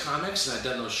done those comics and I'd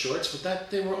done those shorts, but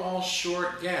they were all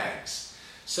short gags.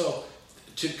 So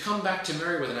to come back to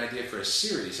Mary with an idea for a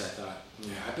series, I thought,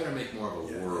 I better make more of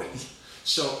a world.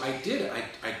 So I did.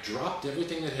 I dropped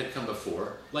everything that had come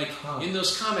before. In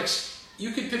those comics,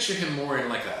 you could picture him more in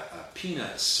like a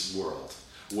Peanuts world,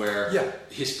 where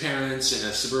his parents in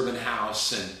a suburban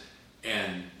house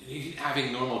and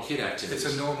having normal kid activities.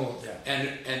 It's a normal,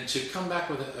 And to come back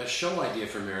with a show idea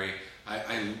for Mary,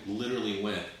 I literally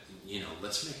went,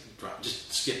 let's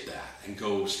just skip that and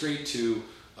go straight to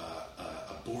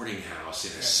a boarding house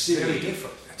in a city, very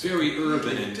different, very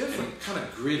urban and kind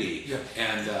of gritty,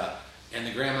 and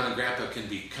the grandma and grandpa can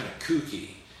be kind of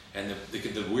kooky. And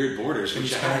the weird borders,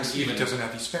 which he doesn't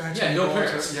have his parents. Yeah, no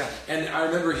parents. And I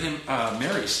remember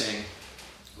Mary saying,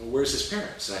 well, "Where's his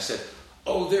parents?" And I said,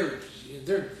 "Oh, they're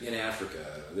in Africa.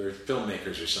 They're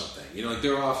filmmakers or something.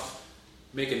 They're off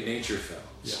making nature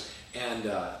films." And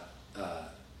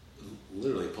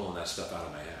literally pulling that stuff out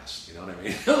of my ass. You know what I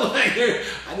mean?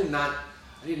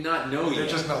 I did not know they're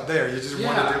just not there. You just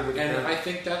want to do it with and I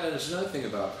think that is another thing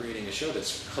about creating a show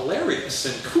that's hilarious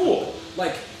and cool.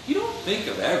 You don't think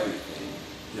of everything.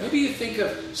 Maybe you think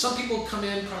of some people come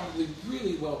in probably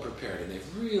really well prepared and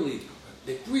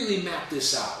they've really mapped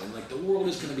this out and the world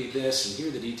is going to be this and here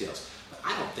are the details. But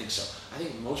I don't think so. I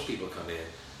think most people come in.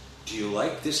 Do you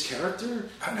like this character?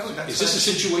 I know is this a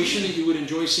situation that you would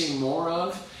enjoy seeing more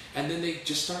of? And then they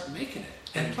just start making it.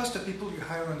 And plus the people you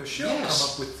hire on the show come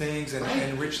up with things and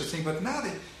enrich the thing. But now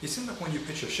it seems like when you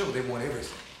pitch a show, they want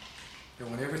everything. They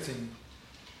want everything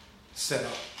set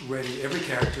up, ready, every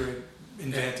character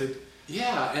invented.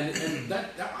 And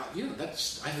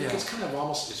that's I think it's kind of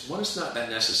almost it's not that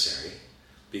necessary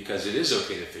because it is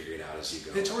okay to figure it out as you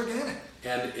go. It's organic.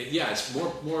 And it's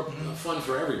more fun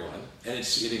for everyone, and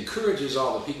it encourages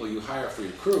all the people you hire for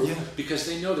your crew because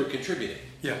they know they're contributing.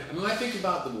 Yeah. I mean, when I think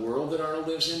about the world that Arnold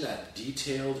lives in, that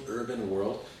detailed urban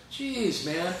world, geez,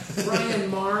 man,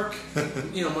 Brian Mark,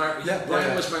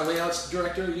 Brian was my layouts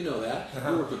director, you know that.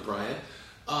 We worked with Brian.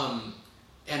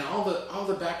 And all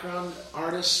the background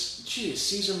artists, geez,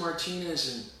 Cesar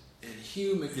Martinez and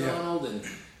Hugh McDonald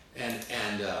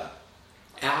and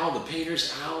Al, the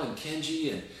painters, Al and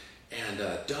Kenji and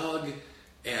Doug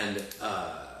and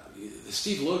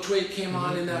Steve Lotway came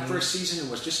on in that first season and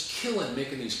was just killing,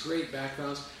 making these great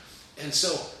backgrounds. And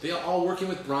so they all working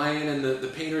with Brian and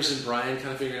the painters and Brian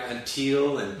kind of figuring out, and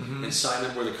Teal and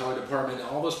Simon were the color department, and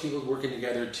all those people working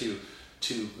together to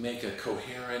make a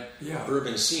coherent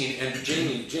urban scene. And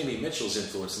Jamie Mitchell's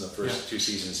influence in the first 2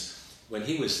 seasons, when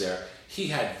he was there, he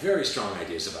had very strong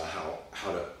ideas about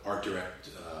how to art direct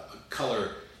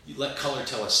color, let color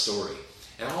tell a story.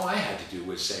 And all I had to do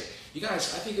was say, you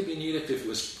guys, I think it'd be neat if it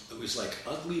was like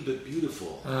ugly but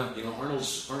beautiful.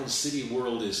 Arnold's city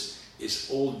world is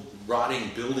old rotting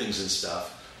buildings and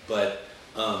stuff,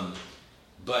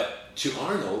 But to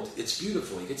Arnold, it's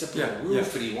beautiful. He gets up on a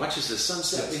roof and he watches the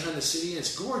sunset behind the city, and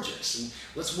it's gorgeous. And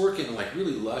let's work in like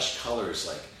really lush colors.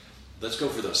 Like, let's go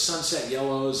for those sunset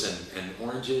yellows and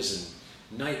oranges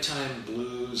and nighttime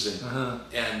blues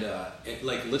and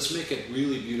like let's make it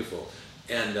really beautiful.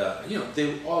 And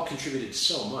they all contributed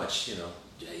so much.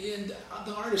 And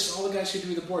the artists, all the guys who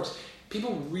do the boards,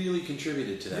 people really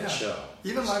contributed to that show.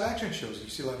 Even live action shows. You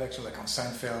see live action like on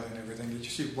Seinfeld and everything.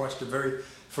 You watch the very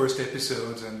first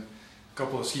episodes, and a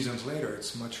couple of seasons later,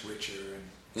 it's much richer.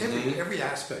 And every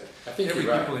aspect, I think every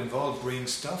people involved bring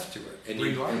stuff to it.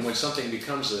 And when something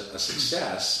becomes a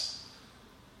success,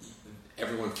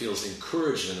 everyone feels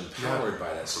encouraged and empowered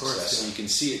by that success. So you can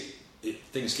see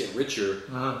things get richer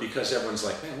because everyone's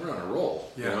like, man, we're on a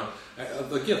roll.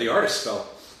 The artists felt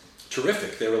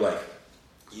terrific. They were like,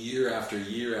 year after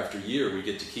year after year, we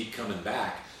get to keep coming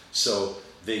back. So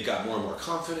they got more and more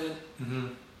confident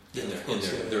in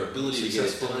their ability to get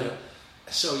it done.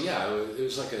 So it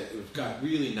was like it got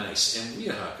really nice. And you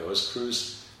know how it goes.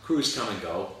 Crews come and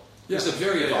go. It was a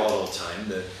very volatile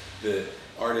time. The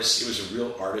artists, it was a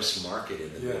real artist market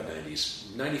in the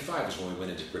mid-90s. 95 is when we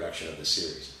went into production of the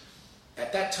series.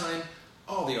 At that time,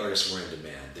 all the artists were in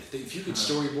demand. If you could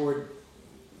storyboard,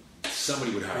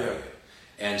 somebody would hire you.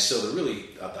 And so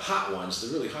the hot ones,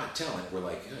 the really hot talent, were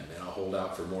like, man, I'll hold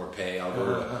out for more pay. I'll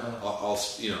go.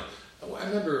 I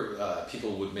remember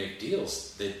people would make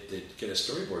deals. They'd get a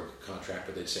storyboard contract,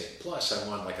 but they'd say, plus I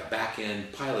want like a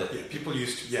back-end pilot. Yeah, people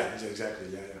used to, exactly,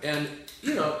 And,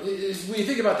 when you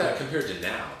think about that compared to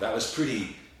now, that was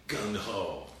pretty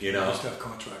gung-ho, They used to have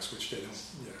contracts, which they don't,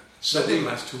 So that didn't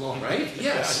last too long. Right?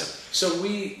 Yes. So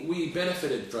we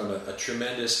benefited from a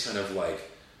tremendous kind of like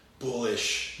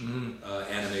bullish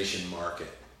animation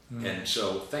market. And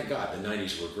so, thank God, the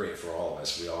 90s were great for all of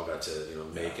us. We all got to,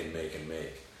 make and make and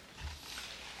make.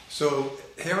 So,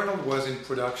 Arnold was in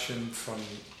production from,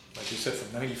 like you said,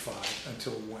 from 95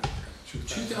 until when?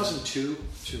 2002.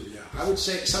 I would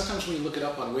say, sometimes when you look it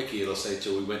up on Wiki, it'll say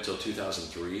we went till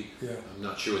 2003. Yeah. I'm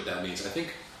not sure what that means. I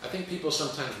think people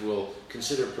sometimes will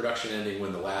consider production ending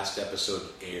when the last episode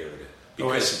aired.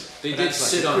 Because they did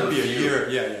sit on a few. It could be a year,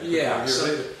 Yeah,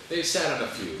 so they sat on a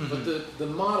few. But the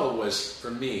model was,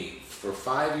 for me, for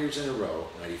 5 years in a row,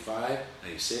 95,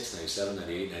 96, 97,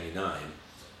 98, 99,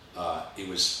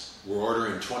 we're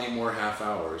ordering 20 more half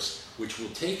hours, which will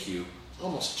take you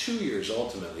almost 2 years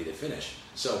ultimately to finish.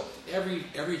 So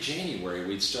every January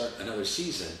we'd start another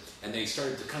season, and they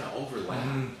started to kind of overlap.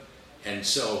 And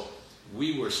so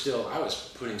I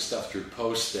was putting stuff through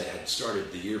post that had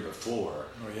started the year before,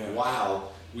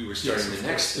 while we were starting the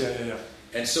next thing.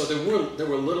 And so there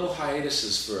were little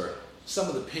hiatuses for some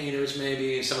of the painters,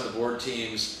 maybe some of the board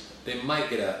teams. They might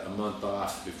get a month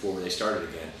off before they started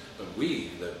again. But me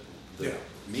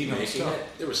making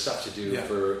it, there was stuff to do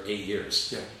for 8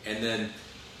 years. And then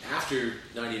after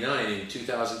 99, in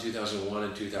 2000, 2001,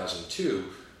 and 2002,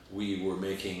 we were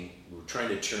trying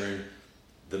to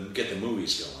get the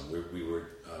movies going. We were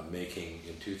making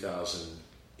in 2000.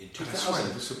 In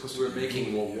 2000, we were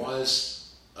making what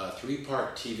was a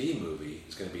 3-part TV movie.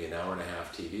 It's going to be an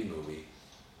hour-and-a-half TV movie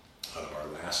out of our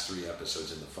last 3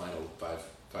 episodes in the final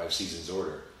five seasons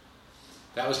order.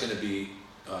 That was going to be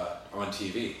on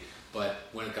TV. But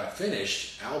when it got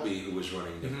finished, Albie, who was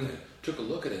running it, took a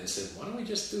look at it and said, "Why don't we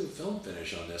just do a film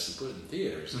finish on this and put it in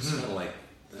theaters?" It's kind of like,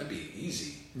 that'd be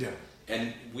easy.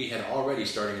 And we had already,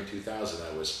 starting in 2000,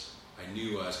 I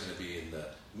knew I was going to be in the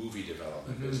movie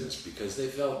development business, because they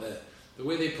felt that, the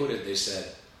way they put it, they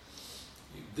said,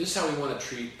 this is how we want to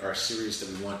treat our series that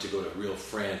we want to go to real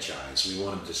franchise. We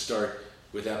want them to start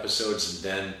with episodes and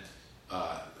then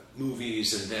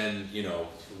movies and then,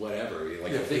 whatever.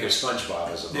 Like, think of SpongeBob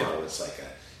as a model. It's like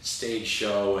a stage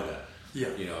show and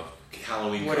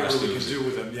Halloween whatever costumes. we can do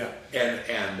with them,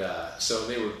 And so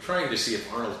they were trying to see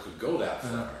if Arnold could go that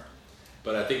far.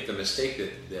 But I think the mistake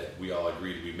that we all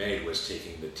agreed we made was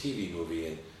taking the TV movie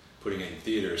and putting it in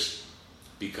theaters,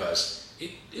 because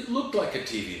it looked like a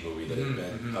TV movie that had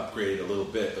been upgraded a little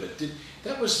bit, but it did.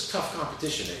 That was tough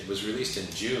competition. It was released in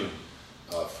June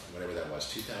of whatever that was,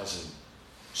 2002.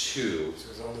 So it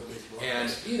was all the big and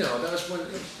that was when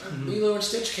Lilo and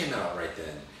Stitch came out right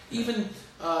then. Even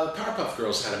Powerpuff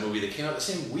Girls had a movie that came out the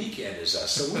same weekend as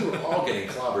us, so we were all getting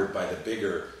clobbered by the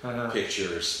bigger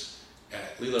pictures.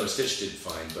 Lilo and Stitch did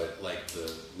fine, but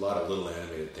a lot of little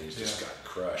animated things just got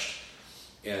crushed.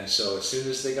 And so as soon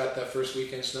as they got that first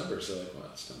weekend's numbers, they're like, well,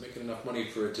 it's not making enough money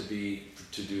for it to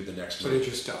do the next movie. So they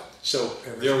just stopped. So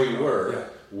there we were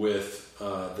with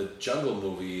the Jungle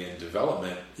movie in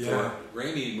development. For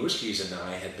Raimi Muskies and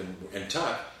I and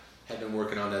Tuck had been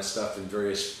working on that stuff in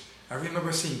various I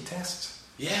remember seeing tests.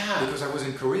 Yeah. Because I was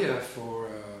in Korea for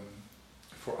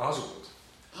Oswald.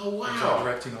 Oh, wow. I was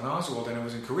directing on Oswald, and I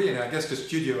was in Korea, and I guess the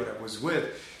studio that I was with,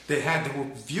 they were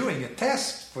viewing a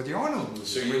test for the Arnold movie.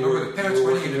 So you were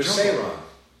working with Seyron.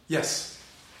 Yes.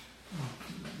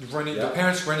 The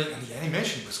parents running, and the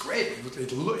animation was great.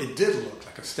 It did look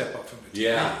like a step up from the TV.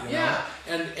 Yeah.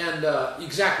 And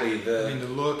exactly. The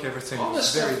look, everything all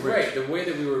was this very stuff, rich. right. The way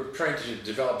that we were trying to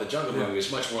develop the Jungle Movie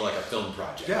was much more like a film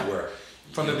project. Yeah. Where,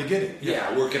 from the beginning.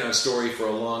 Yeah, working on a story for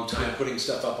a long time, putting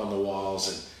stuff up on the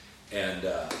walls, and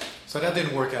so that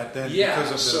didn't work out then. Yeah.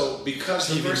 Because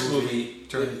the first movie,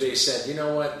 they said, you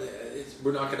know what,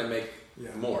 we're not going to make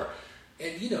more.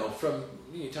 And from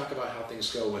you talk about how things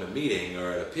go in a meeting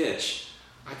or at a pitch.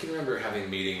 I can remember having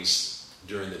meetings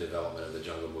during the development of the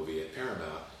Jungle Movie at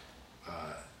Paramount.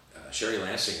 Sherry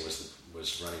Lansing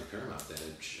was running Paramount then,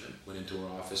 and she went into her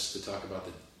office to talk about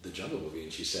the Jungle Movie,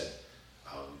 and she said,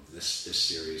 "This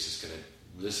series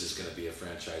is gonna be a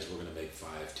franchise. We're gonna make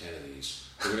 5, 10 of these.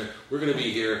 We're gonna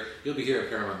be here. You'll be here at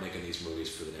Paramount making these movies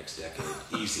for the next decade,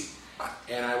 easy."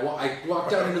 And I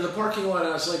walked out into the parking lot, and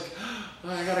I was like,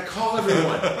 I gotta call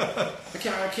everyone.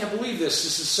 I can't believe this.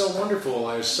 This is so wonderful.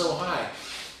 I was so high.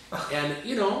 And,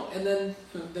 and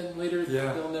then later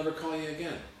they'll never call you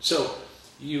again. So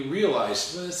you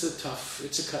realize, well, it's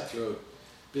a cutthroat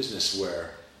business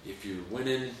where if you're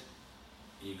winning,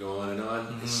 you go on and on.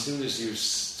 Mm-hmm. As soon as you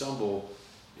stumble,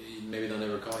 maybe they'll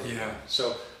never call you again.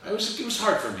 So it was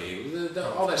hard for me.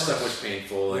 All that stuff was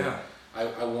painful. And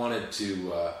I wanted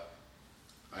to...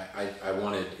 I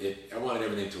wanted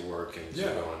everything to work and to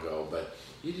go, but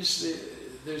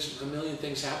there's a million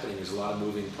things happening. There's a lot of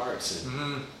moving parts,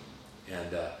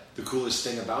 and the coolest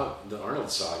thing about the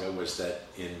Arnold saga was that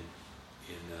in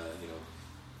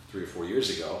 3 or 4 years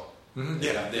ago,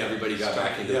 everybody got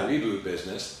back into the reboot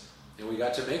business, and we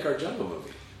got to make our Jungle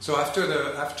Movie. So after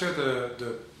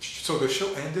the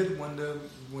show ended when the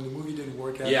movie didn't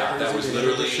work out. Yeah, that was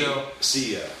literally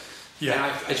see ya.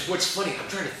 Yeah. And what's funny, I'm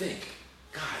trying to think.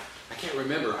 God, I can't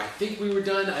remember. I think we were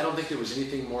done. I don't think there was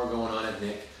anything more going on at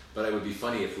Nick, but it would be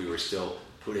funny if we were still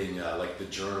putting the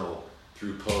journal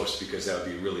through post, because that would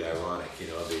be really ironic.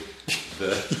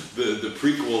 The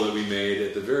prequel that we made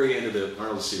at the very end of the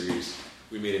Arnold series,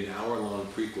 we made an hour-long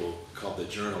prequel called The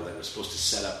Journal that was supposed to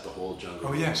set up the whole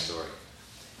Jungle Movie story.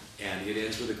 And it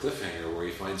ends with a cliffhanger where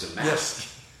he finds a map.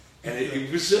 Yes. And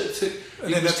it was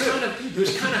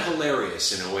kind of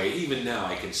hilarious in a way. Even now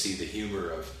I can see the humor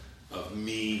of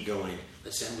me going,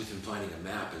 let's end with him finding a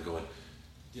map and going,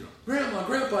 Grandma,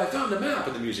 Grandpa, I found a map.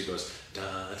 And the music goes, da,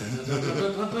 da, da, da,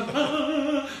 da, da,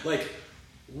 da. Like,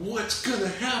 what's going to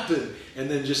happen? And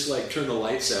then just turn the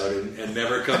lights out and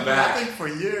never come back. Nothing for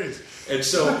years. And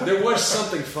so there was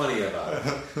something funny about it.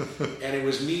 And it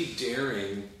was me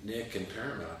daring Nick and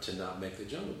Paramount to not make the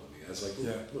Jungle Movie. I was like,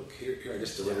 look, here, I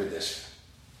just delivered this.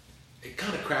 It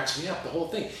kind of cracks me up, the whole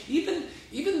thing.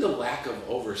 Even the lack of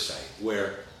oversight,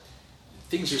 where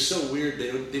things are so weird,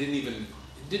 it didn't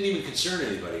even concern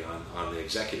anybody on the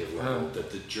executive level that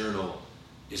the journal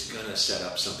is going to set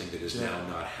up something that is now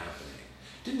not happening.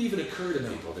 Didn't even occur to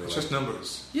people. They were it's just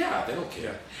numbers. Yeah, they don't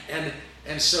care. Yeah.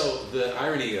 And so the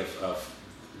irony of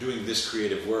doing this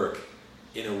creative work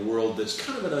in a world that's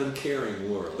kind of an uncaring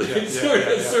world. It's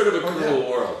sort of a cruel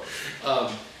world.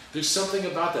 There's something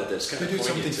about that's kind of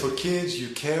poignant. You do something for kids. You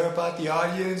care about the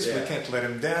audience. We can't let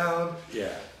them down.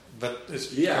 Yeah. But it's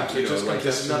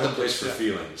this is not the place for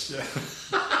feelings. Yeah.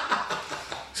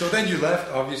 So then you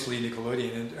left, obviously,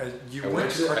 Nickelodeon, and you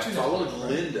went to Cartoon Network. I followed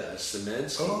Linda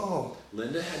Semensky. Oh.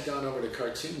 Linda had gone over to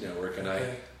Cartoon Network, and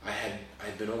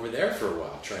I'd been over there for a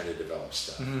while trying to develop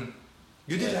stuff. Mm-hmm.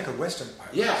 You did like a Western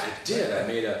pilot. Yeah, I did. I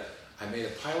made a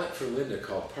pilot for Linda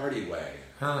called Party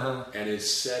Wagon, and it's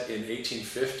set in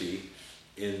 1850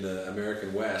 in the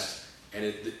American West. And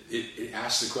it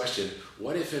asks the question,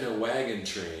 what if in a wagon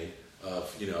train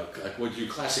of, like what your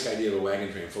classic idea of a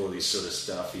wagon train full of these sort of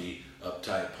stuffy,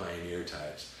 uptight pioneer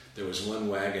types. There was one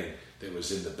wagon that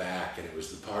was in the back, and it was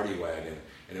the party wagon,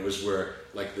 and it was where,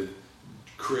 the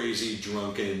crazy,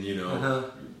 drunken,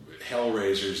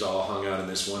 hellraisers all hung out in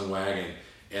this one wagon,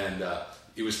 and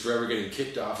it was forever getting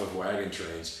kicked off of wagon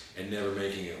trains and never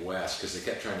making it west, because they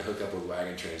kept trying to hook up with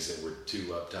wagon trains that were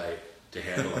too uptight to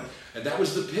handle it. And that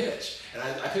was the pitch. And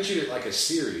I pictured it like a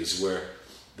series where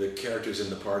the characters in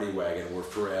the party wagon were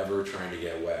forever trying to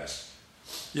get west.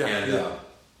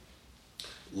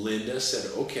 Linda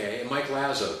said, okay. And Mike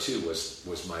Lazo, too, was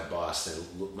my boss.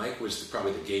 And Mike was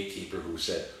probably the gatekeeper who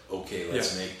said, okay,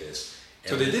 let's make this.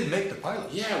 So they did make the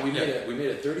pilot. Yeah, we made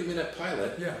a 30-minute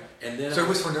pilot. Yeah. And then so it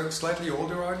was for a slightly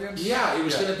older audience? Yeah, it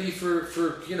was going to be for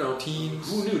teens.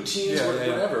 Who knew? Teens,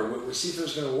 whatever. We'll see if it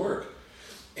was going to work.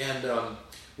 And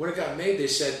when it got made, they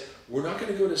said, we're not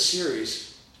going to go to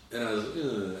series. And I was,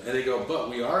 and they go, but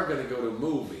we are going to go to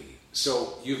movie.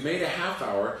 So you've made a half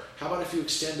hour. How about if you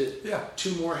extend it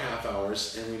 2 more half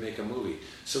hours and we make a movie?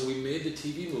 So we made the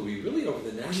TV movie really over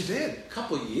the next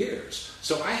couple of years.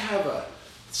 So I have a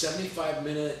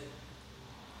 75-minute,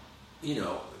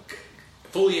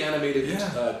 fully animated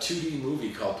 2D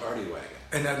movie called Party Wagon.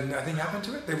 And nothing happened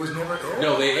to it? It was never aired?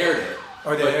 No, they aired it.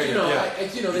 Oh, they aired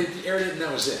it, they aired it and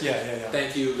that was it. Yeah.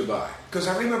 Thank you, goodbye. Because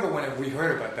I remember when we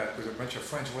heard about that with a bunch of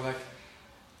friends, we're like,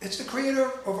 it's the creator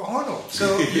of Arnold.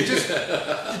 So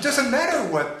it doesn't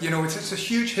matter what, it's a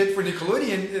huge hit for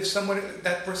Nickelodeon. If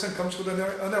that person comes with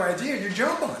another idea, you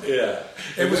jump on it. Yeah.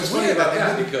 It was funny about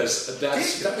that because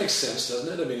that makes sense,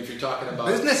 doesn't it? I mean, if you're talking about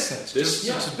business sense, it's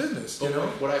a business. But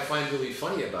what I find really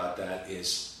funny about that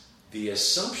is the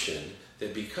assumption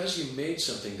that because you made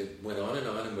something that went on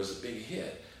and was a big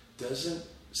hit,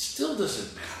 still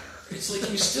doesn't matter. It's like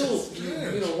you still,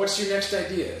 what's your next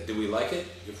idea? Do we like it?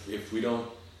 If we don't.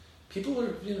 People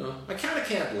are, I kind of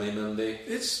can't blame them.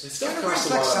 It's kind of like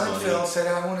Seinfeld said,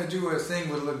 I want to do a thing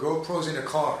with the GoPros in a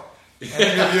car.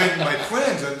 And my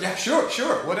friends are,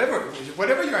 sure,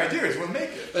 whatever your idea is, we'll make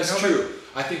it. That's true.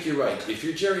 I think you're right. If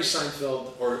you're Jerry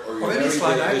Seinfeld or you're maybe it's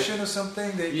live action or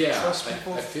something, they trust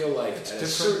people. I feel like at a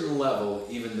certain level,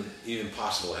 even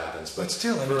possible happens. But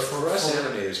still, for us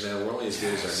animators, man, we're only as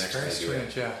good as our next idea.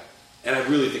 Strange, yeah. And I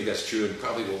really think that's true, and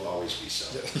probably will always be so.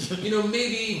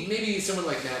 Maybe someone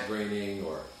like Matt Groening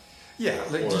or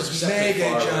these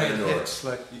mega giant hits,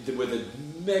 with a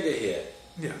mega hit.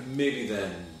 Yeah, maybe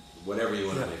then whatever you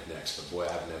want to make next. But boy,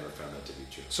 I've never found that to be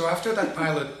true. So after that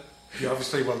pilot, you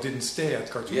obviously didn't stay at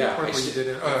Cartoon Network.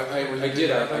 I did.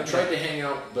 I tried to hang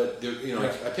out, but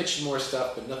I pitched more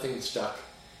stuff, but nothing stuck,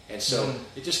 and so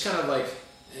it just kind of I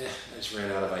just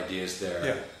ran out of ideas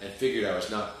there, and figured I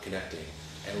was not connecting.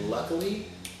 And luckily,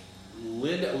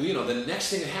 Linda, the next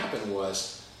thing that happened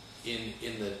was I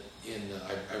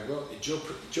wrote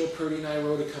Joe Purdy and I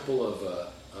wrote a couple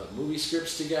of movie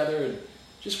scripts together, and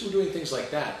just were doing things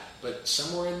like that. But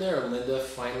somewhere in there, Linda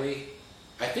finally,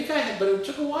 but it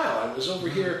took a while. I was over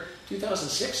here,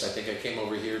 2006. I think I came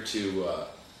over here to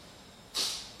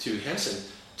Henson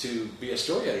to be a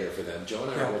story editor for them. Joe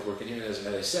and I were both working here, and as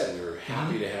I said, we were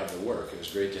happy to have the work. It was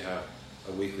great to have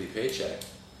a weekly paycheck.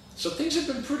 So things have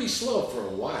been pretty slow for a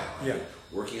while.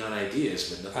 Working on ideas,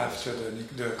 but nothing. After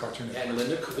the Cartoon Network.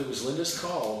 And it was Linda's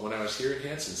call when I was here at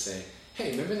Hanson saying,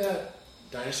 hey, remember that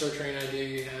Dinosaur Train idea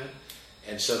you had?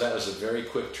 And so that was a very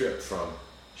quick trip from,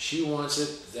 she wants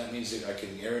it, that means that I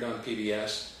can air it on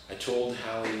PBS. I told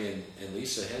Hallie and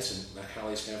Lisa Henson,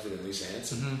 Hallie Stanford and Lisa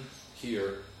Henson,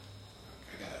 here,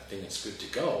 I got a thing that's good to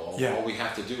go. All we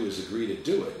have to do is agree to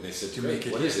do it. And they said, great,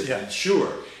 what is it? Yeah. And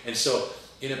sure. And so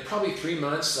in probably 3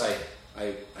 months, I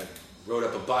wrote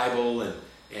up a Bible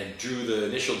and drew the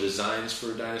initial designs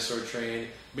for Dinosaur Train.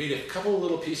 Made a couple of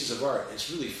little pieces of art. It's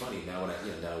really funny now when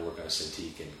I work on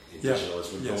Cintiq and digital. It's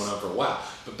been going on for a while.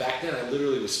 But back then, I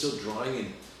literally was still drawing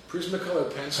in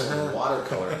Prismacolor pencil and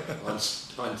watercolor on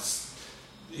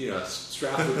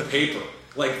Stratford paper,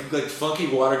 like funky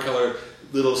watercolor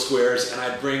little squares, and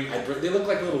I'd bring. They look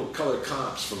like little color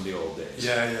comps from the old days.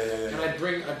 Yeah. And I'd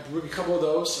bring a couple of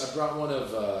those. I brought one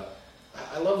of.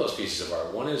 I love those pieces of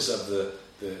art. One is of the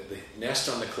nest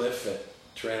on the cliff at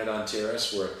Pteranodon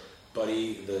Terrace, where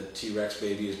Buddy, the T-Rex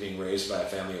baby, is being raised by a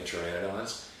family of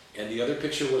pteranodons. And the other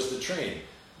picture was the train.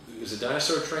 It was a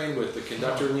dinosaur train with the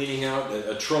conductor leaning out,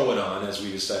 a troodon, as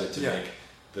we decided to make.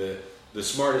 The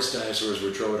smartest dinosaurs were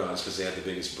troodons because they had the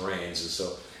biggest brains, and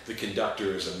so the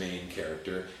conductor is a main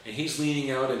character, and he's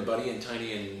leaning out, and Buddy and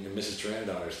Tiny and Mrs.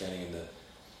 Pteranodon are standing in the.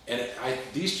 And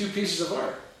these two pieces of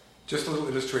art. Just little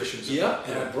illustrations. Yeah,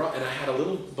 and I had a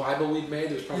little Bible we'd made.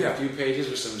 There was probably a few pages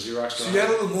with some Xerox drawings. So you had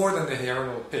a little more than the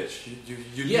Arnold pitch. You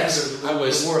yes, knew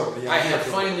the world. I had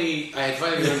finally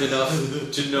learned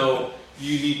enough to know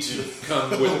you need to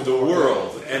come with the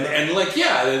world.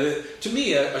 To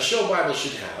me, a show Bible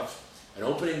should have an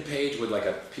opening page with like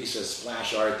a piece of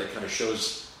splash art that kind of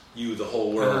shows you the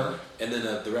whole world, and then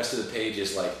the rest of the page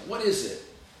is like, what is it?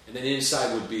 And then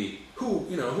inside would be who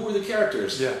are the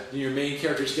characters? Yeah. Your main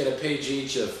characters get a page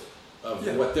each of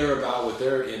what they're about with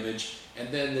their image, and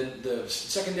then the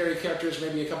secondary characters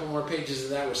maybe a couple more pages of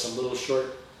that with some little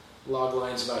short log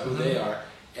lines about who they are,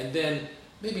 and then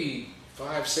maybe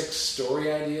 5-6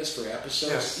 story ideas for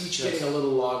episodes, each getting a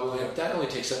little log line. Yeah. That only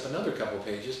takes up another couple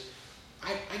pages.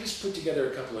 I just put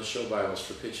together a couple of show Bibles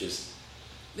for pitches,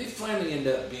 they finally end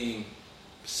up being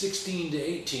 16 to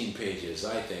 18 pages,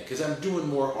 I think, because I'm doing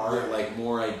more art, like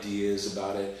more ideas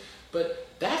about it. But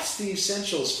that's the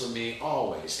essentials for me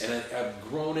always, and I've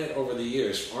grown it over the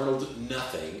years. Arnold,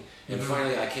 nothing, and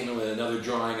finally I came in with another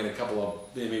drawing and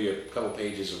maybe a couple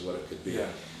pages of what it could be. Yeah.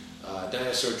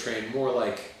 Dinosaur Train, more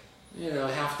like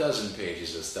a half dozen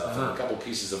pages of stuff and a couple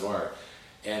pieces of art,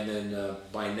 and then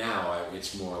by now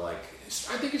it's more like.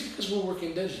 I think it's because we're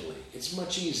working digitally. It's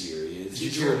much easier. It's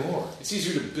easier more. It's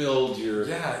easier to build your...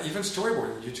 Yeah, even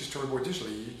storyboard. You just storyboard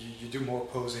digitally. You do more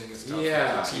posing and stuff.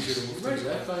 Yeah. It's easier to move things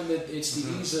I find that it's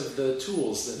the ease of the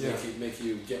tools that make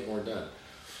you get more done.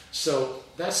 So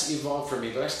that's evolved for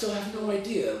me, but I still have no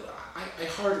idea. I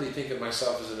hardly think of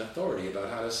myself as an authority about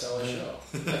how to sell a show.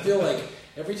 I feel like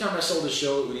every time I sold a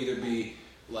show, it would either be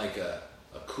like a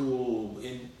cool,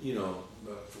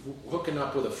 hooking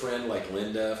up with a friend like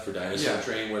Linda for Dinosaur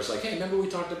Train, where it's like, hey, remember we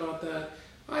talked about that?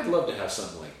 I'd love to have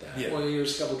something like that. Yeah. Well,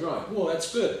 here's a couple drawings. Well,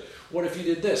 that's good. What if you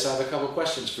did this? I have a couple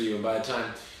questions for you. And by the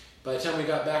time we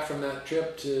got back from that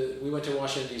trip, we went to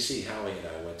Washington, D.C. Howie and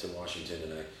I went to Washington,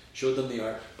 and I showed them the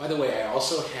art. By the way, I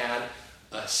also had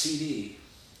a CD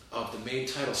of the main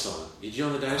title song. Did you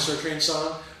know the Dinosaur Train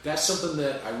song? That's something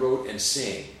that I wrote and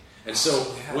sang. And so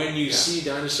when you see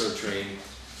Dinosaur Train,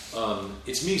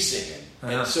 it's me singing.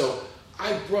 And so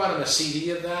I brought him a CD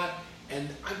of that, and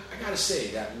I got to say,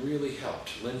 that really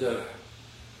helped. Linda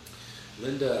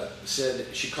said,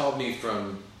 she called me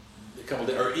from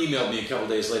or emailed me a couple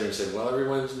days later and said, well,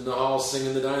 everyone's in the hall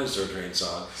singing the Dinosaur Train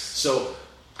song. So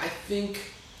I think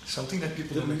something that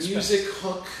people the don't expect. music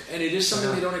hook, and it is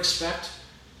something they don't expect,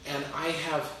 and I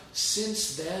have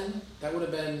since then, that would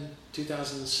have been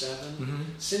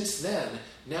 2007, since then,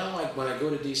 now when I go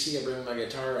to DC, I bring my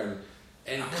guitar and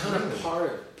kind of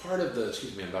part of the,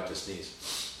 excuse me, I'm about to sneeze.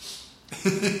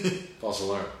 False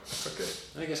alarm. Okay.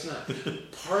 I guess not.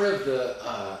 Part of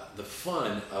the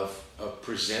fun of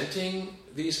presenting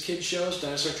these kid shows,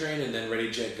 Dinosaur Train and then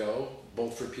Ready, Jet, Go,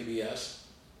 both for PBS,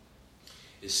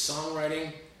 is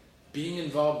songwriting, being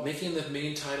involved, making the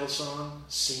main title song,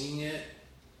 singing it,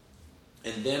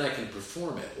 and then I can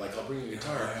perform it. Like I'll bring a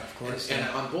guitar. Oh, yeah, of course. And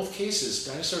on both cases,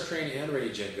 Dinosaur Train and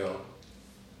Ready, Jet, Go,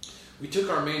 we took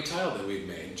our main title that we'd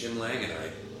made, Jim Lang and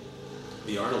I,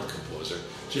 the Arnold composer,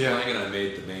 Jim Lang and I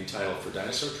made the main title for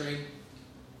Dinosaur Train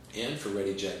and for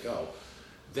Ready, Jet, Go.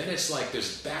 Then it's like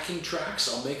there's backing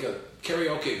tracks. I'll make a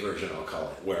karaoke version, I'll call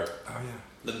it, where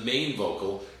the main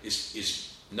vocal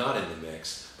is not in the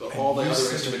mix, but all the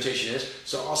other instrumentation is.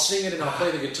 So I'll sing it and I'll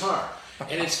play the guitar.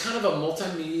 And it's kind of a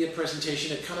multimedia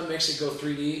presentation. It kind of makes it go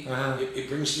 3D. It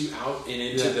brings you out and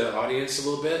into the audience a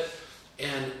little bit.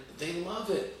 And they love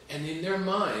it. And in their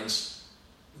minds,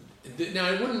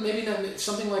 now it wouldn't, maybe not,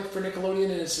 something like for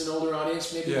Nickelodeon and it's an older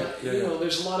audience, maybe not, you know,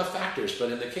 there's a lot of factors.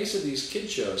 But in the case of these kid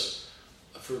shows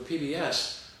for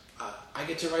PBS, I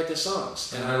get to write the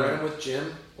songs. And I write them with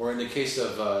Jim, or in the case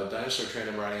of Dinosaur Train,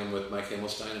 I'm writing them with Mike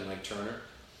Himmelstein and Mike Turner.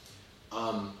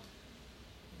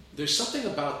 There's something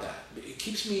about that. It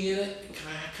keeps me in it, and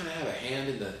I kind of have a hand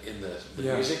in the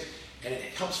music, and it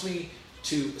helps me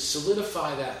to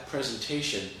solidify that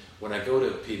presentation when I go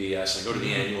to PBS. I go to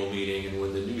the annual meeting, and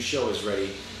when the new show is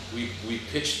ready, we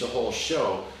pitch the whole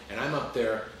show, and I'm up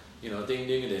there, you know, ding,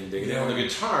 ding, ding, ding, on the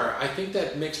guitar. I think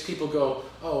that makes people go,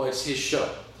 oh, it's his show.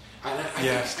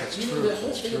 Yes, that's true. The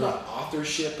whole thing about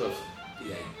authorship of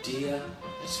the idea,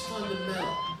 it's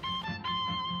fundamental.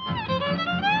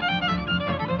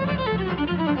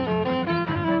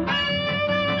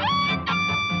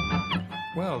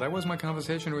 Well, that was my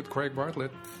conversation with Craig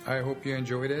Bartlett. I hope you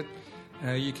enjoyed it.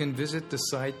 You can visit the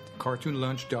site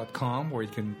cartoonlunch.com where you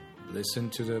can listen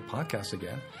to the podcast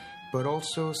again, but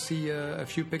also see a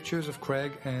few pictures of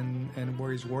Craig and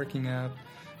where he's working at.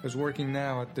 He's working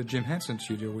now at the Jim Henson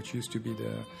Studio, which used to be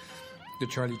the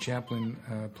Charlie Chaplin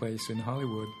place in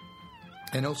Hollywood.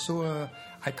 And also,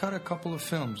 I cut a couple of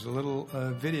films, little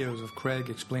videos of Craig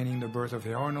explaining the birth of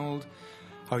Hey Arnold,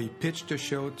 how he pitched the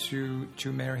show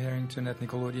to Mayor Harrington at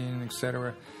Nickelodeon,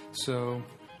 etc. So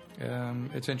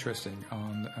it's interesting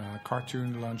on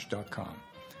cartoonlunch.com.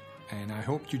 And I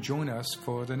hope you join us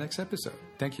for the next episode.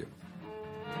 Thank you.